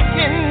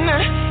lurking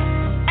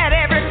at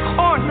every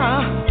corner,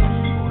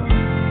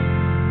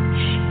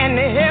 and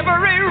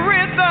every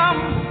rhythm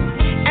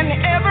and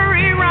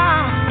every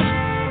rhyme.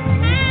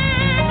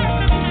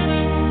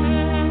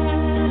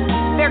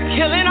 They're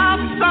killing our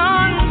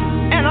sons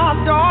and our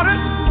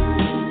daughters.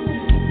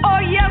 Oh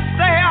yes,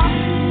 they are.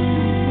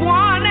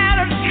 One at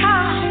a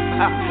time.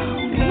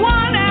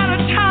 One at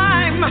a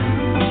time.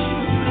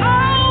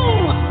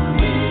 Oh,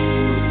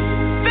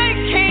 they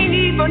can't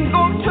even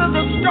go to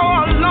the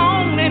store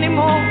alone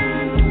anymore.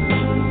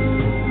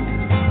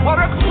 What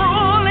a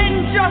cruel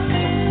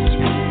injustice.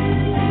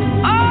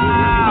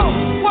 Oh,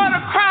 what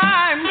a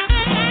crime.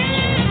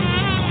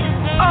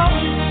 Oh,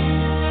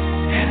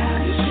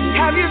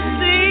 have you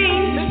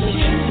seen the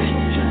children?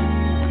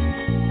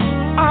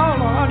 Oh,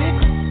 Lordy.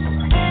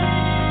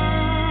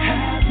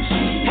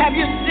 Have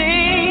you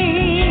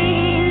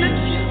seen the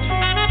children?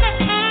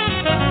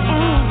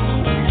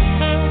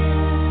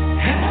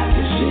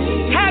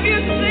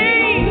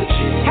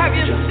 Have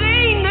you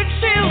seen the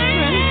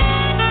children?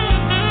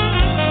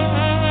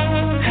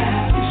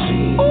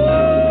 Ooh,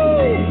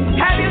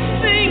 have you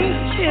seen the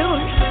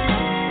children?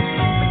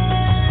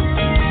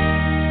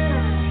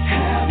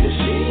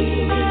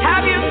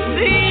 Have you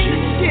seen the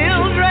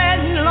children,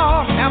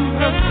 Lord have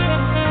mercy?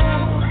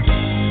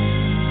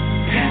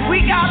 We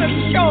gotta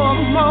show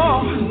them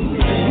more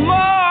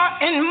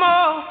and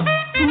more.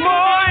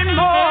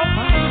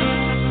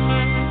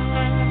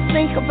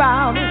 Think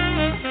about it.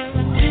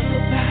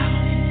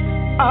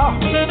 Oh.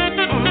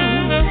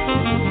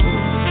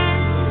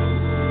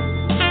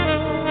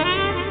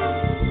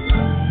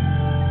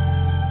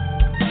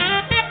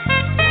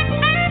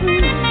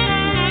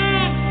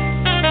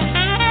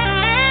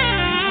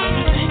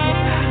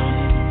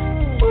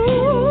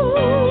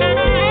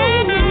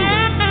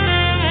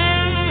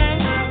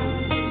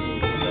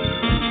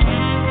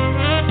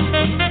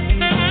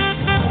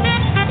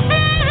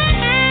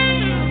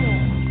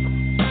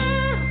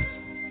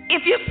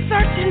 If you're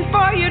searching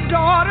for your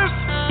daughters,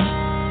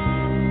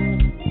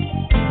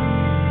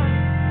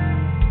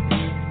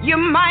 you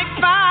might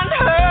find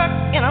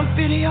her in a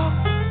video.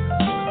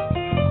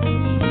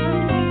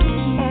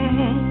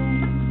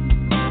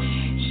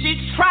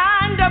 She's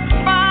trying to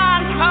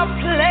find her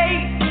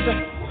place,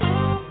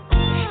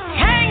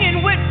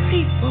 hanging with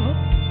people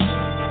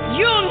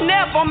you'll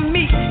never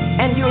meet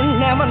and you'll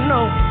never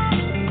know.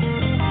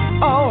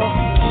 Oh,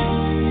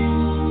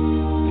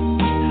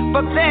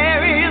 but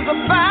there is a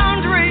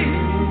boundary.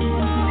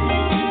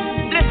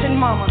 Listen,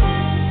 Mama,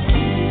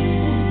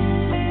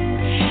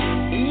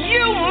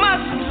 you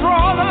must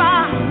draw the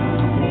line.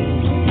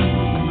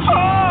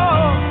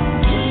 Oh,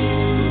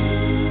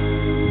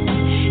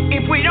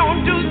 if we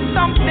don't do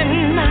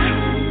something now,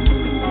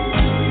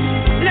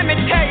 let me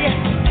tell you,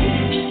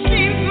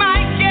 she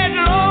might get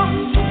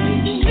lost.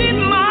 She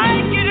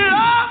might get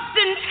lost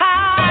in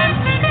time.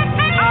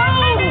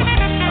 Oh,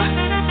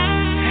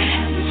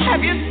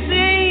 have you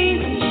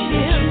seen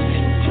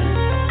children?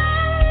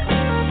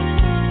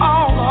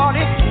 Oh,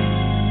 Lordy,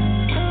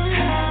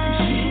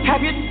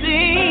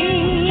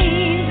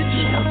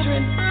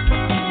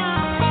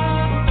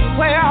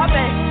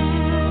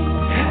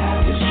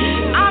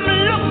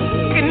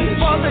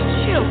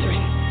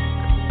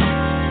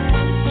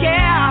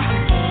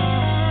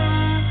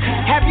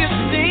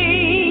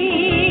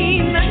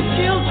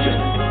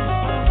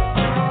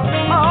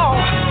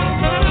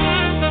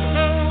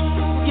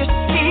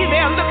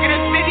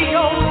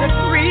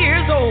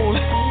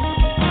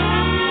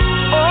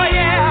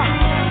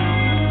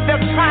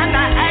 trying to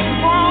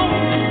act wrong.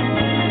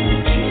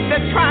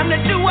 They're trying to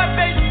do what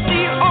they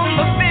see on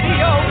the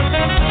video.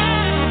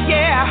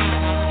 Yeah,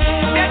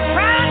 they're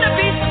trying to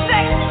be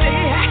sexy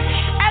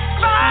at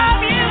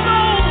 5 years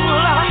old.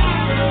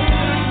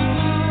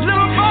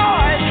 Little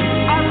boys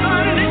are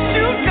learning to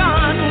shoot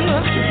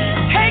guns,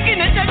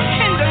 taking it to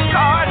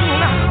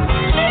kindergarten.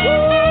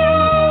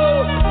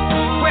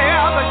 Woo! Where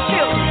are the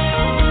children?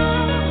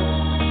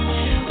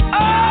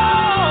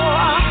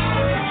 Oh,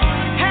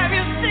 have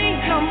you seen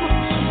them?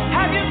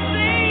 Have you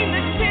seen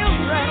the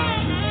children?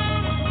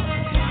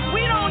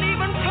 We don't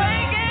even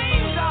play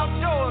games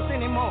outdoors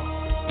anymore.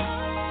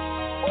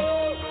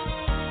 Ooh,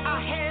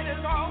 our head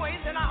is always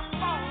in our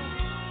phones,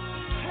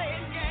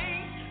 playing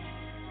games,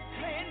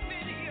 playing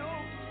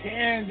videos.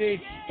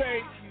 Candy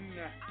Staten,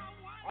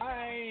 I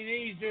ain't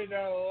easy to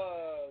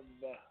love.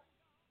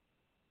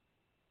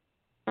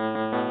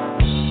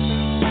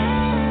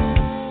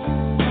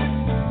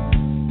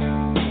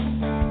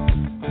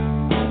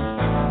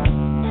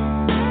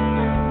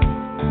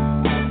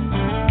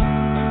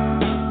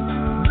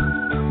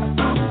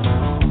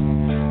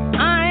 I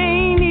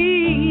ain't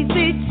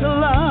easy to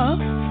love.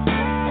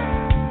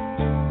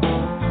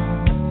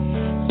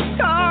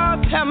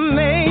 Stars have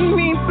made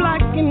me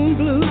black and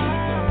blue,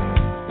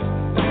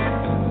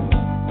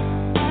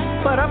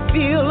 but I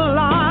feel a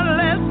lot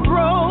less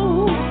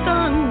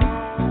frozen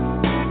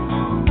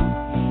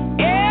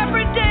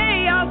every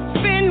day I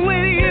spend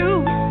with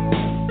you.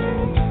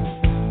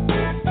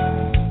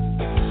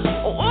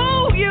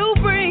 Oh, you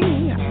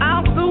bring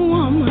out the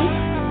woman,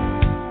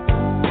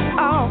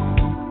 oh,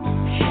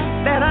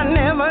 that I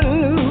never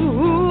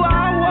knew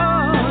I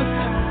was.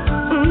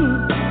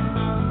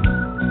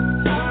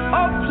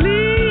 Oh,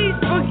 please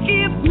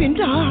forgive me,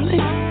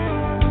 darling,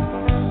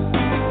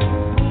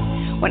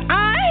 when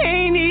I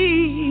ain't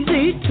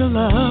easy to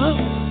love.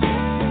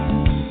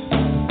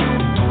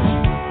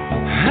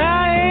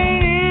 I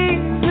ain't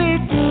easy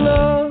to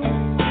love.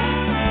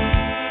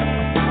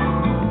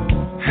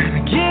 And I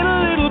get a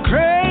little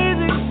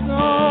crazy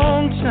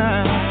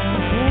sometimes.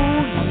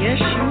 Oh, yes,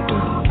 you do.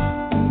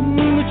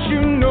 But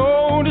you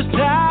know just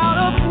how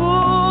to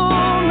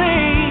pull me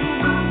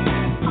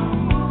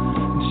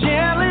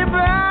gently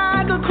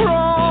back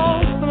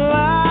across the line,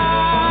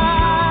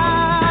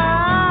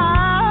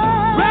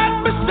 right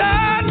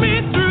beside me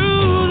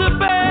through the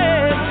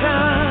bad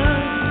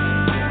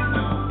times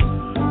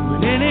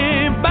when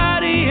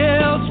anybody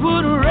else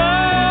would run.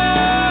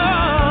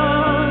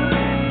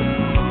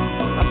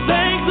 I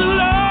thank the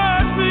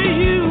Lord for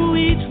you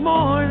each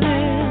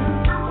morning,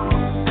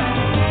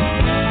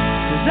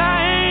 'cause I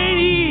ain't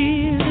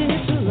easy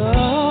to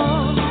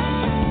love.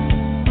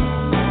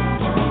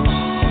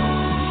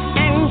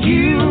 And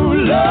you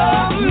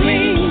love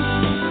me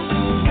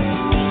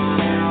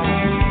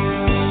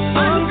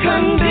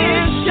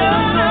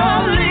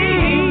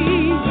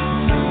unconditionally.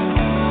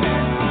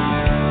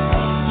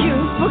 You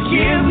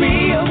forgive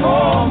me of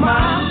all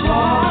my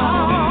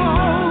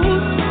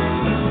faults.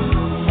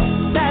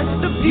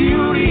 That's the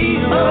beauty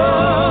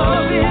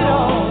of it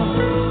all.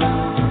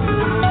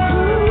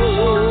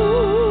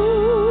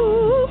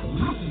 Ooh,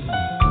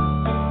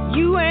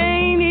 you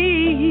ain't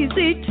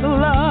easy to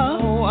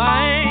love. Oh,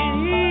 I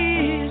ain't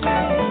easy.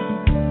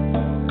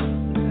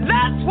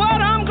 That's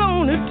what I'm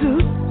gonna do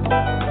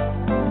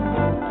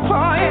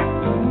for you.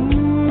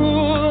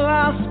 Ooh, I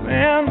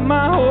spent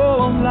my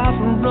whole life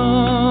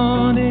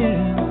running.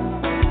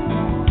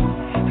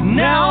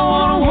 Now I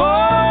wanna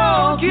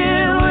walk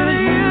in with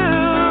you.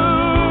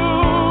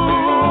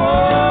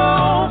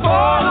 Oh,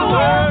 for the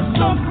worse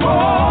or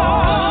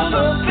for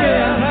the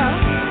better,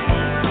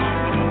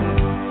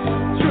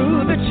 through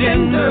the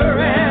gender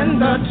and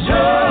the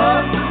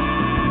tough,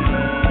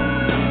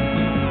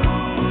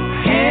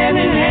 hand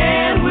in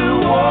hand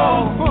we'll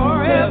walk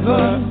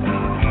forever.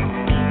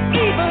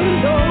 Even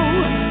though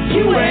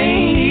you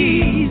ain't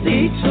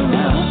easy to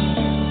love.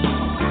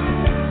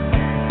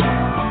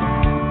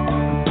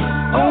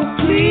 Oh,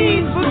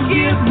 please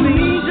forgive me,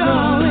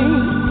 darling,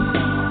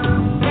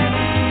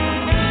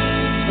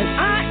 but I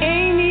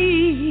ain't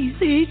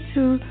easy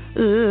to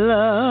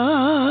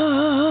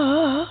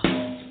love.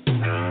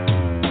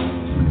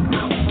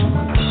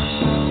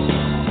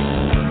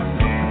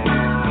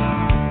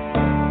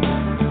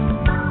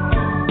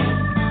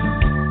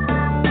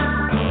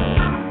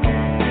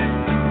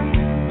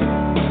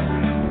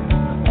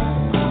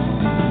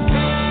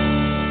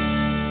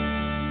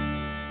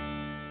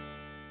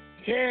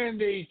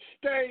 Candy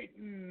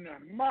Staten,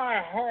 my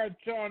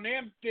heart's on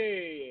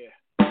empty.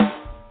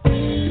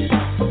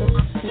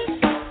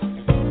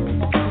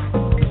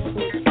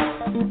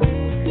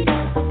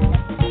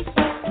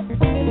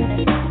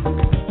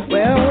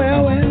 Well.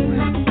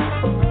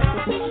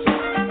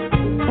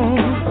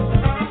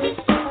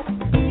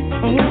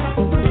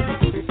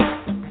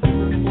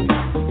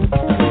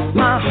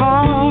 My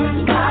heart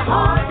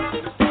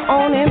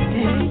on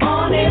empty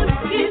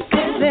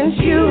since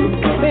you've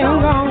been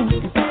gone.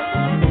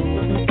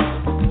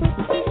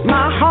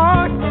 My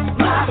heart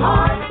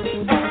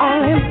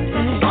on empty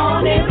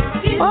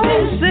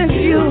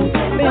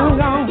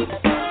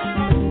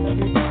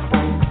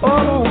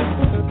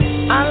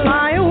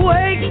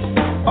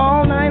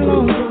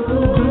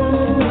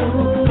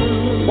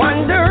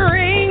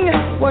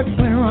what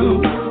went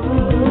wrong.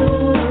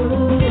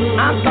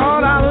 I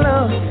thought our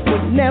love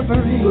would never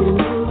end,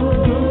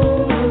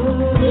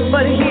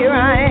 but here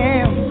I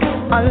am,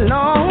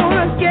 alone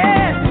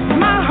again.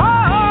 My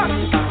heart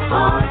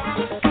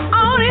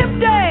on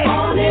empty.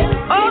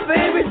 Oh,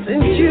 baby,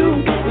 since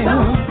you've been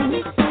gone.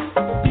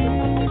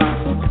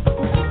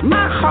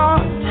 My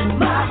heart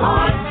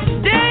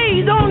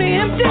stays on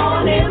empty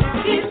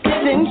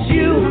since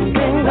you've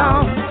been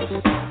gone.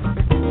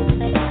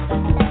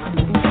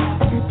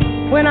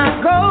 When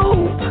I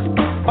go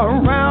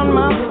around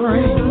my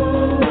brain,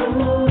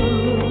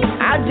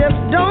 I just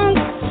don't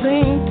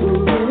seem to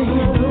fit in.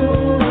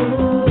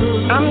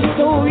 I'm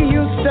so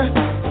used to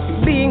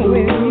being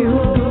with you.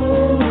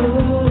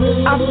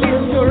 I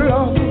feel so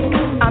lost,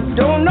 I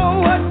don't know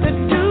what to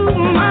do.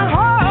 My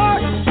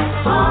heart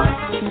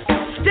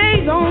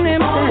stays on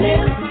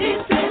empty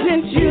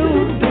since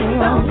you've been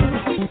gone.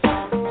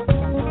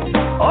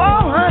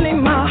 Oh, honey,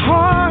 my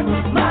heart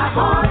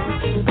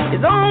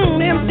is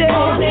on empty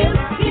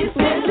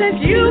since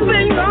you've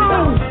been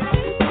gone.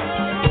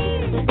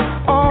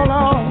 All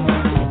along,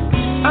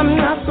 I'm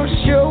not so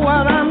sure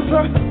what I'm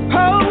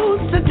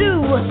supposed to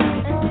do.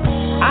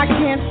 I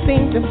can't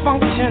seem to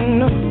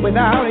function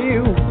without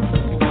you.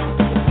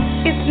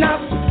 It's not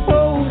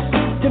supposed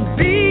to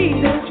be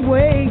this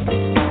way.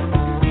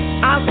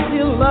 I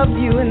still love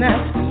you, and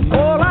that's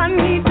all I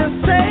need to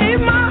say.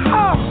 My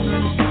heart,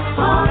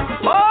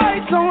 oh,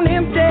 it's on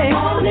empty,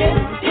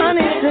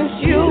 honey, since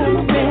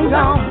you've been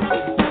gone.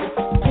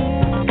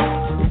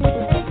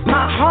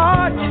 My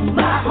heart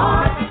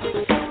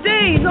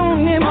stays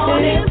on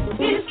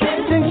empty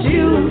since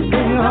you've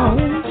been gone.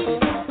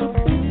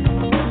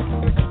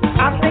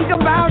 I think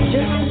about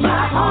you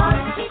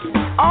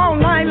all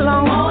night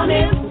long.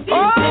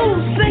 Oh,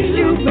 since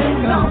you've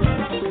been gone.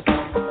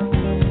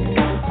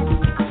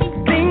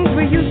 Things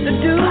we used to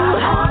do,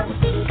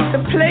 the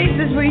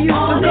places we used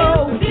to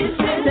go,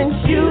 since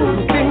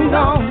you've been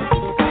gone.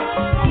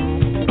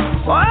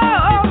 Oh,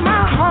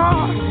 my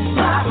heart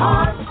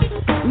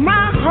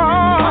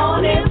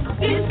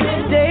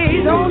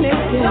stays on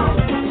empty.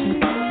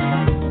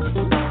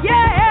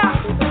 Yeah,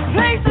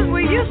 places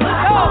we used to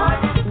go,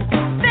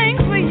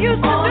 things we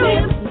used to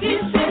do,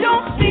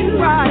 don't seem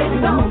right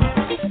no.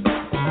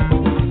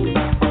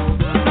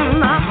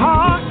 My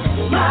heart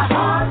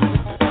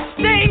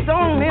stays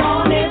on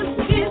empty.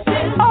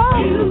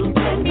 Oh,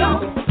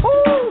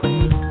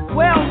 ooh,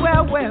 well,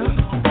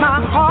 my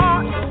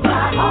heart,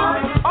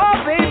 oh,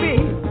 baby,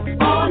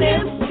 oh,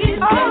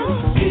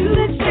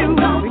 since you've been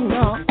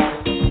gone.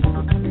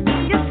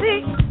 You see,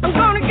 I'm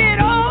gonna get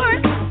over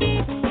it,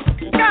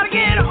 gotta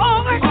get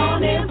over it.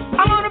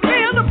 I'm gonna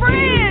build a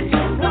bridge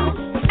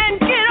and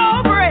get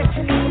over it.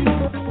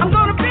 I'm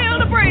gonna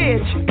build a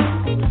bridge.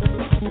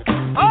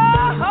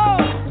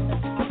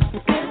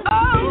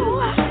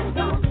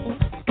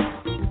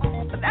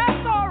 But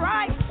that's all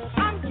right.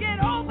 I'm get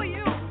over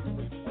you.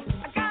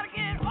 I gotta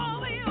get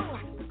over you.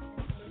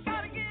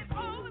 Gotta get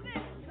over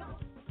this.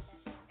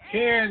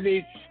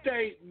 Candy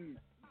Staten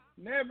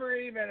never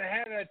even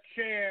had a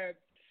chance.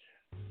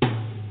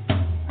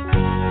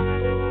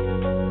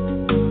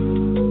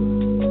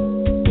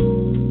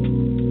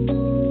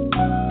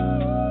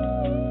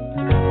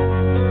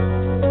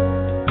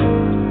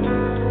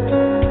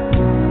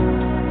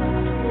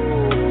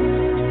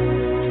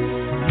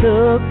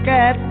 Look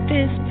at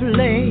this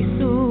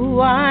place,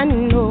 ooh, I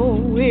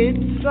know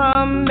it's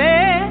a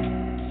mess.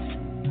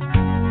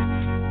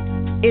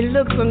 It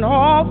looks an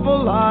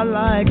awful lot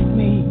like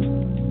me.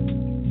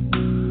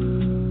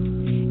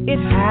 It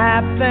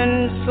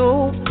happened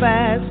so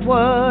fast,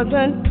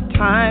 wasn't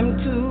time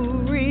to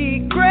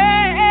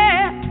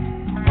regret.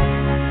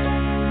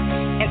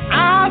 And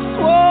I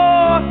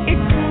swore it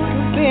could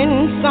have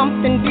been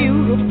something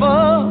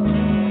beautiful.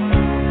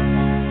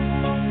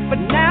 But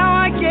now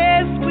I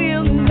guess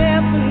we'll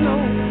never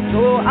know, so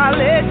I'll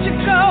let you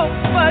go.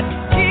 But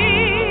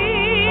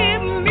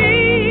give me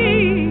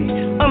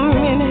a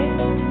minute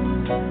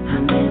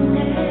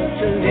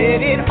to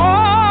let it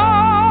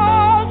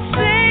all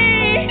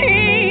sink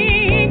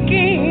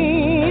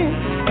in.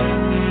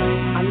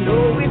 I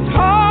know it's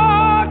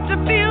hard to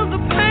feel the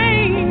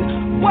pain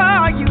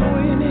while you're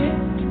in it.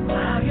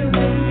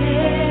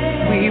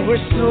 We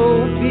were so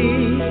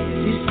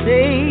busy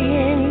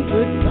saying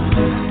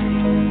goodbye.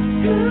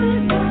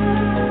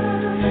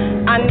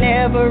 I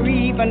never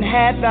even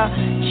had the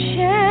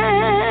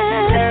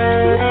chance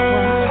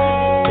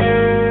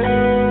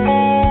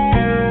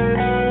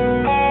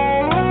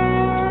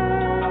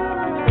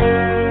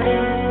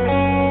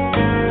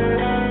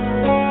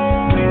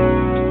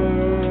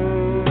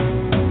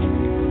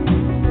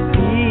to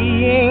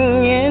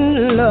being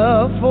in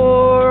love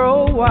for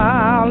a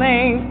while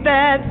ain't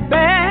that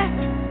bad.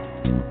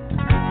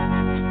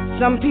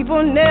 Some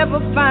people never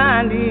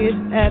find it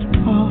at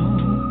all.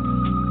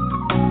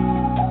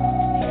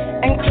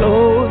 And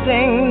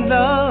closing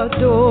the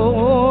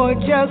door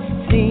just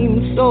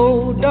seems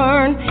so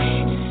darn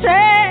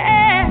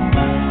sad.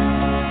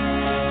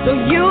 So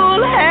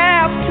you'll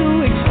have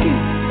to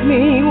excuse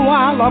me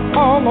while I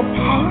fall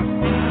apart.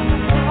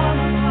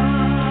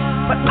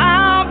 but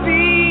I'll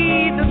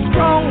be the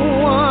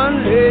strong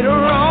one later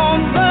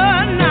on.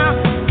 But now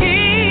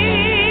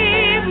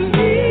give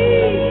me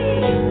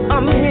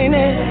a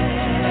minute,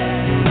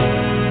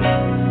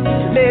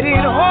 let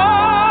it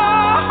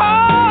all,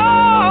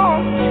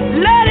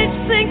 let it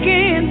sink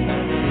in.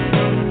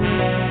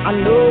 I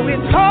know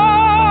it's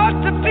hard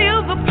to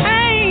feel the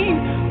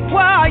pain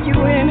while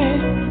you're in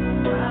it.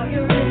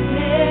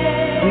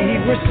 We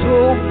were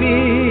so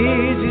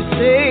busy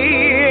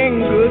saying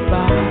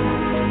goodbye,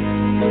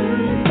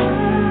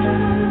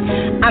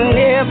 I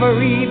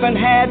never even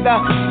had the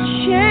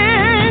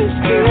chance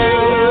to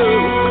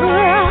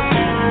cry.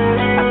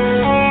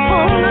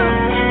 Oh,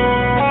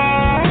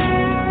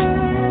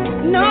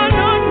 no,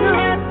 no, no,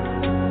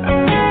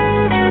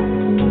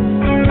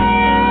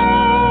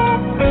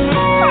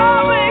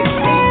 oh, baby,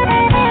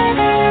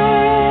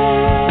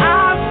 I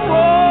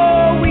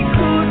swore we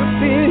could have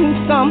been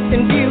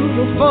something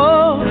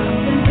beautiful,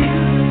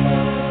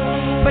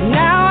 but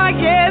now I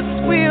guess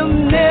we'll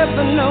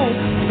never know.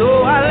 So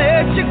I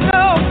let you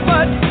go,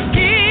 but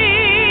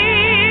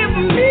give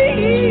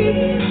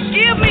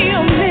me a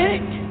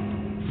minute.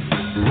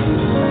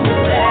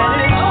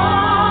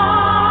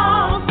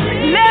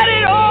 Let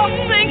it all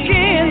sink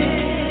in.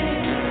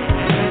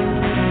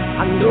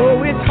 I know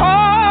it's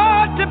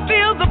hard to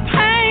feel the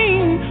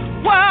pain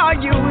while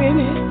you're in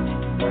it.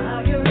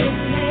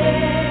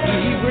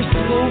 We were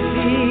so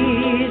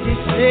busy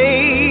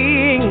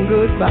saying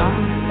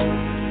goodbye,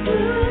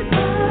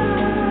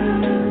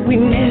 we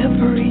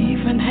never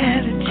even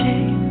had a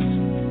chance.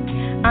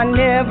 I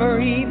never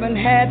even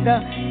had the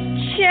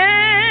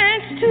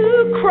chance to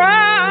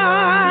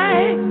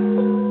cry.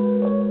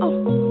 Oh,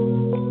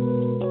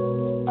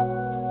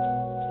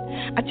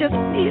 I just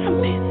need a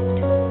minute.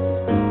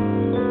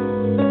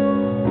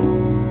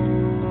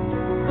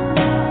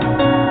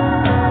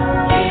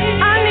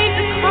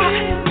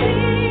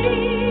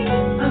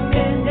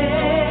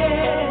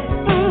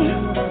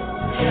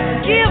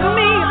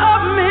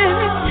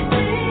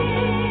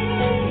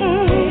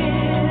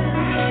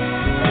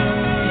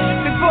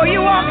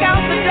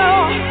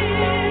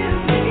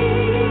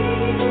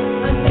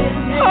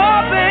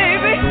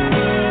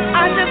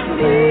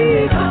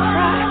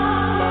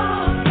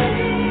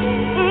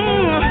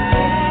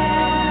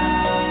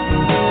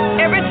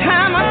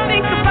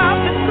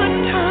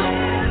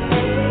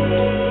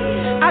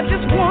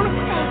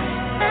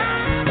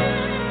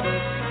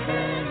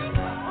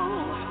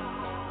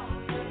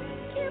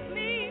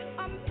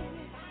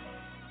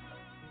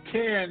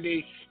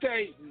 Candy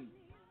Staten,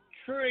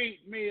 treat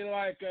me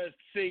like a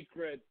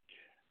secret.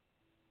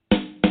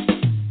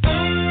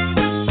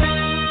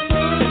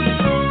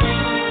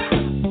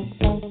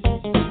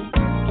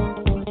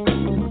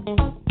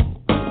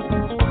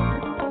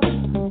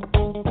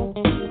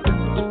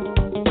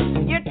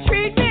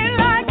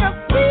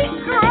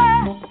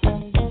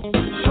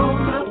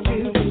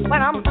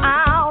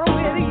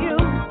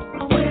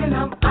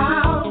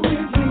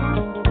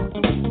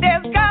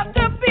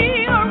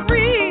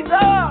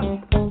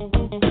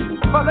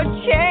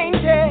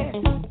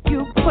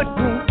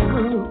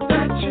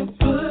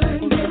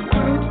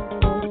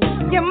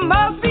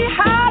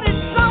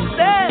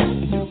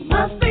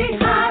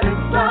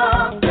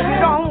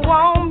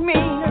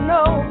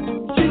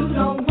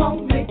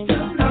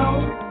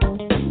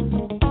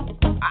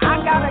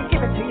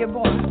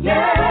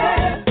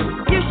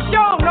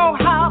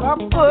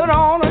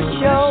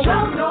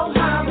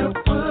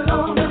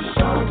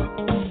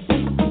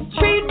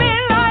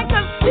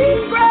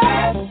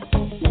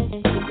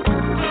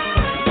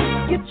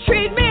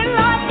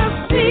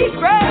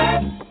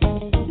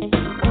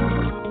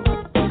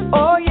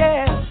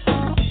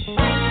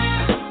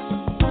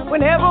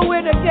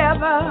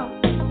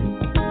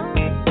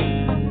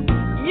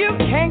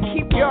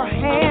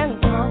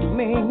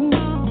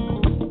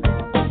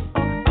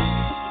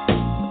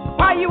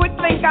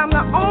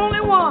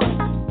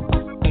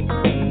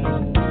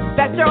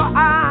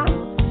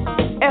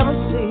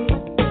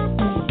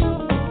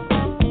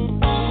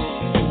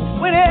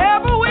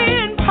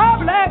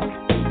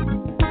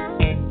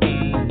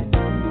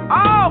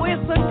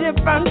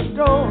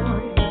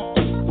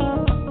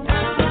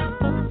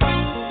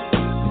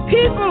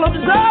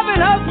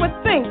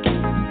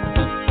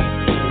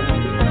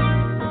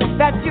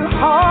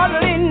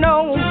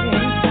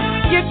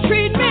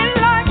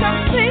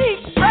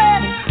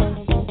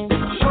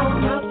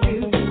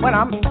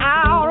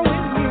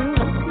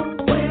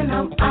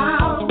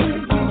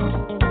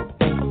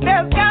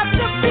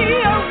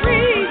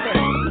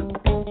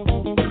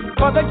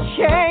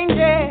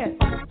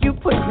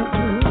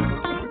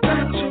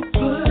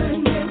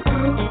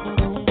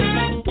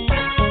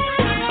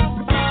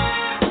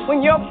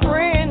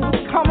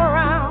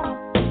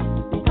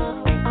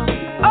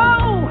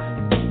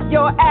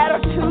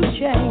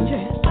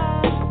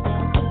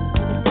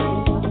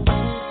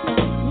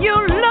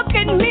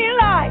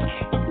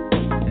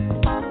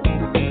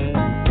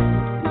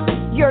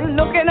 You're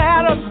looking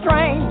at a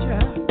stranger.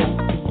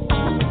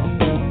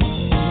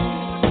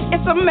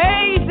 It's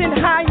amazing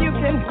how you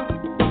can,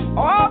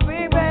 oh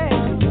baby,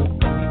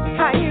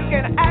 how you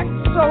can act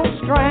so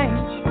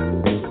strange.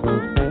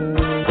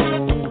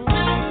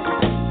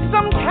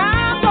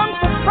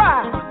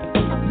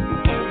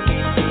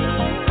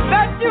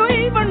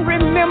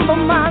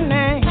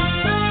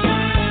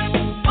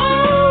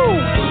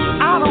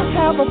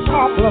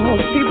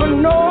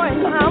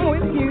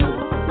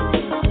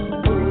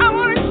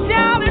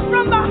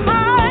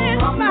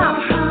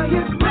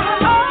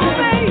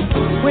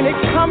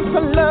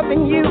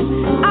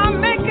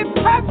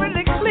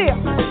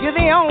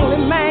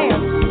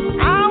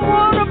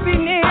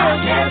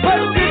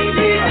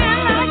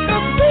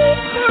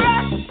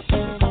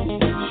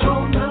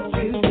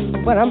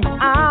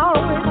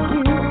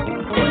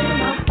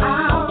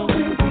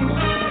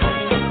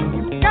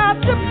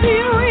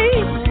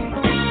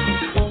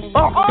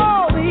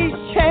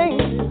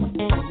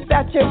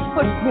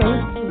 put me.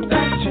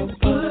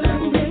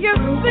 You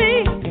see,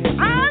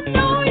 I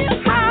know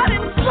you're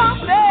hiding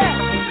something.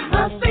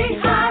 Must be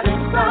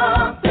hiding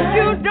something.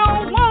 You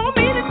don't want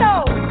me to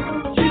know.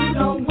 You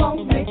don't want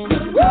me to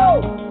know.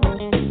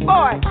 Woo!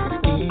 Boy,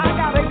 I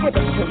gotta give it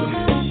to you.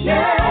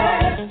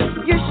 Yeah.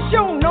 You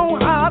sure know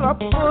how to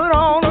put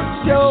on a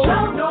show.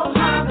 Sure know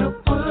how to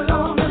put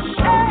on a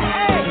show.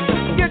 Hey,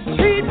 you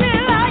treat me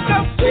like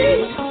a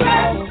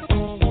princess.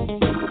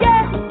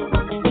 Yeah,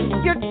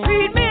 you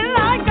treat me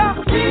like a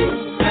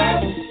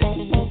princess.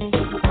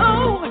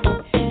 Oh,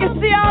 you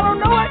see, I don't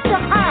know what to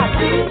hide.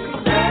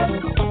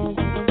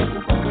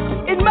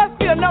 It must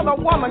be another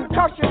woman,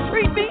 'cause you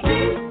treat me.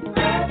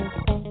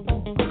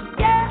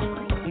 Yeah,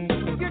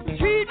 you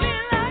treat me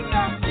like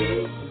a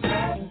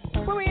princess.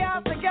 When we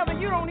out together,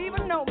 you don't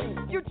even know me.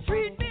 You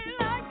treat me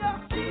like a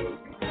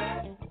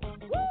princess.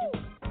 Woo!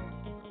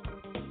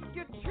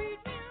 You treat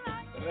me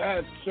like a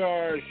That's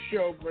our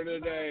show for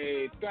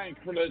today. Thanks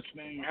for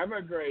listening. Have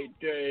a great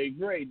day,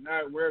 great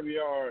night, wherever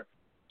you are.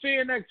 See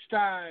you next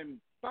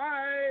time.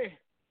 Bye.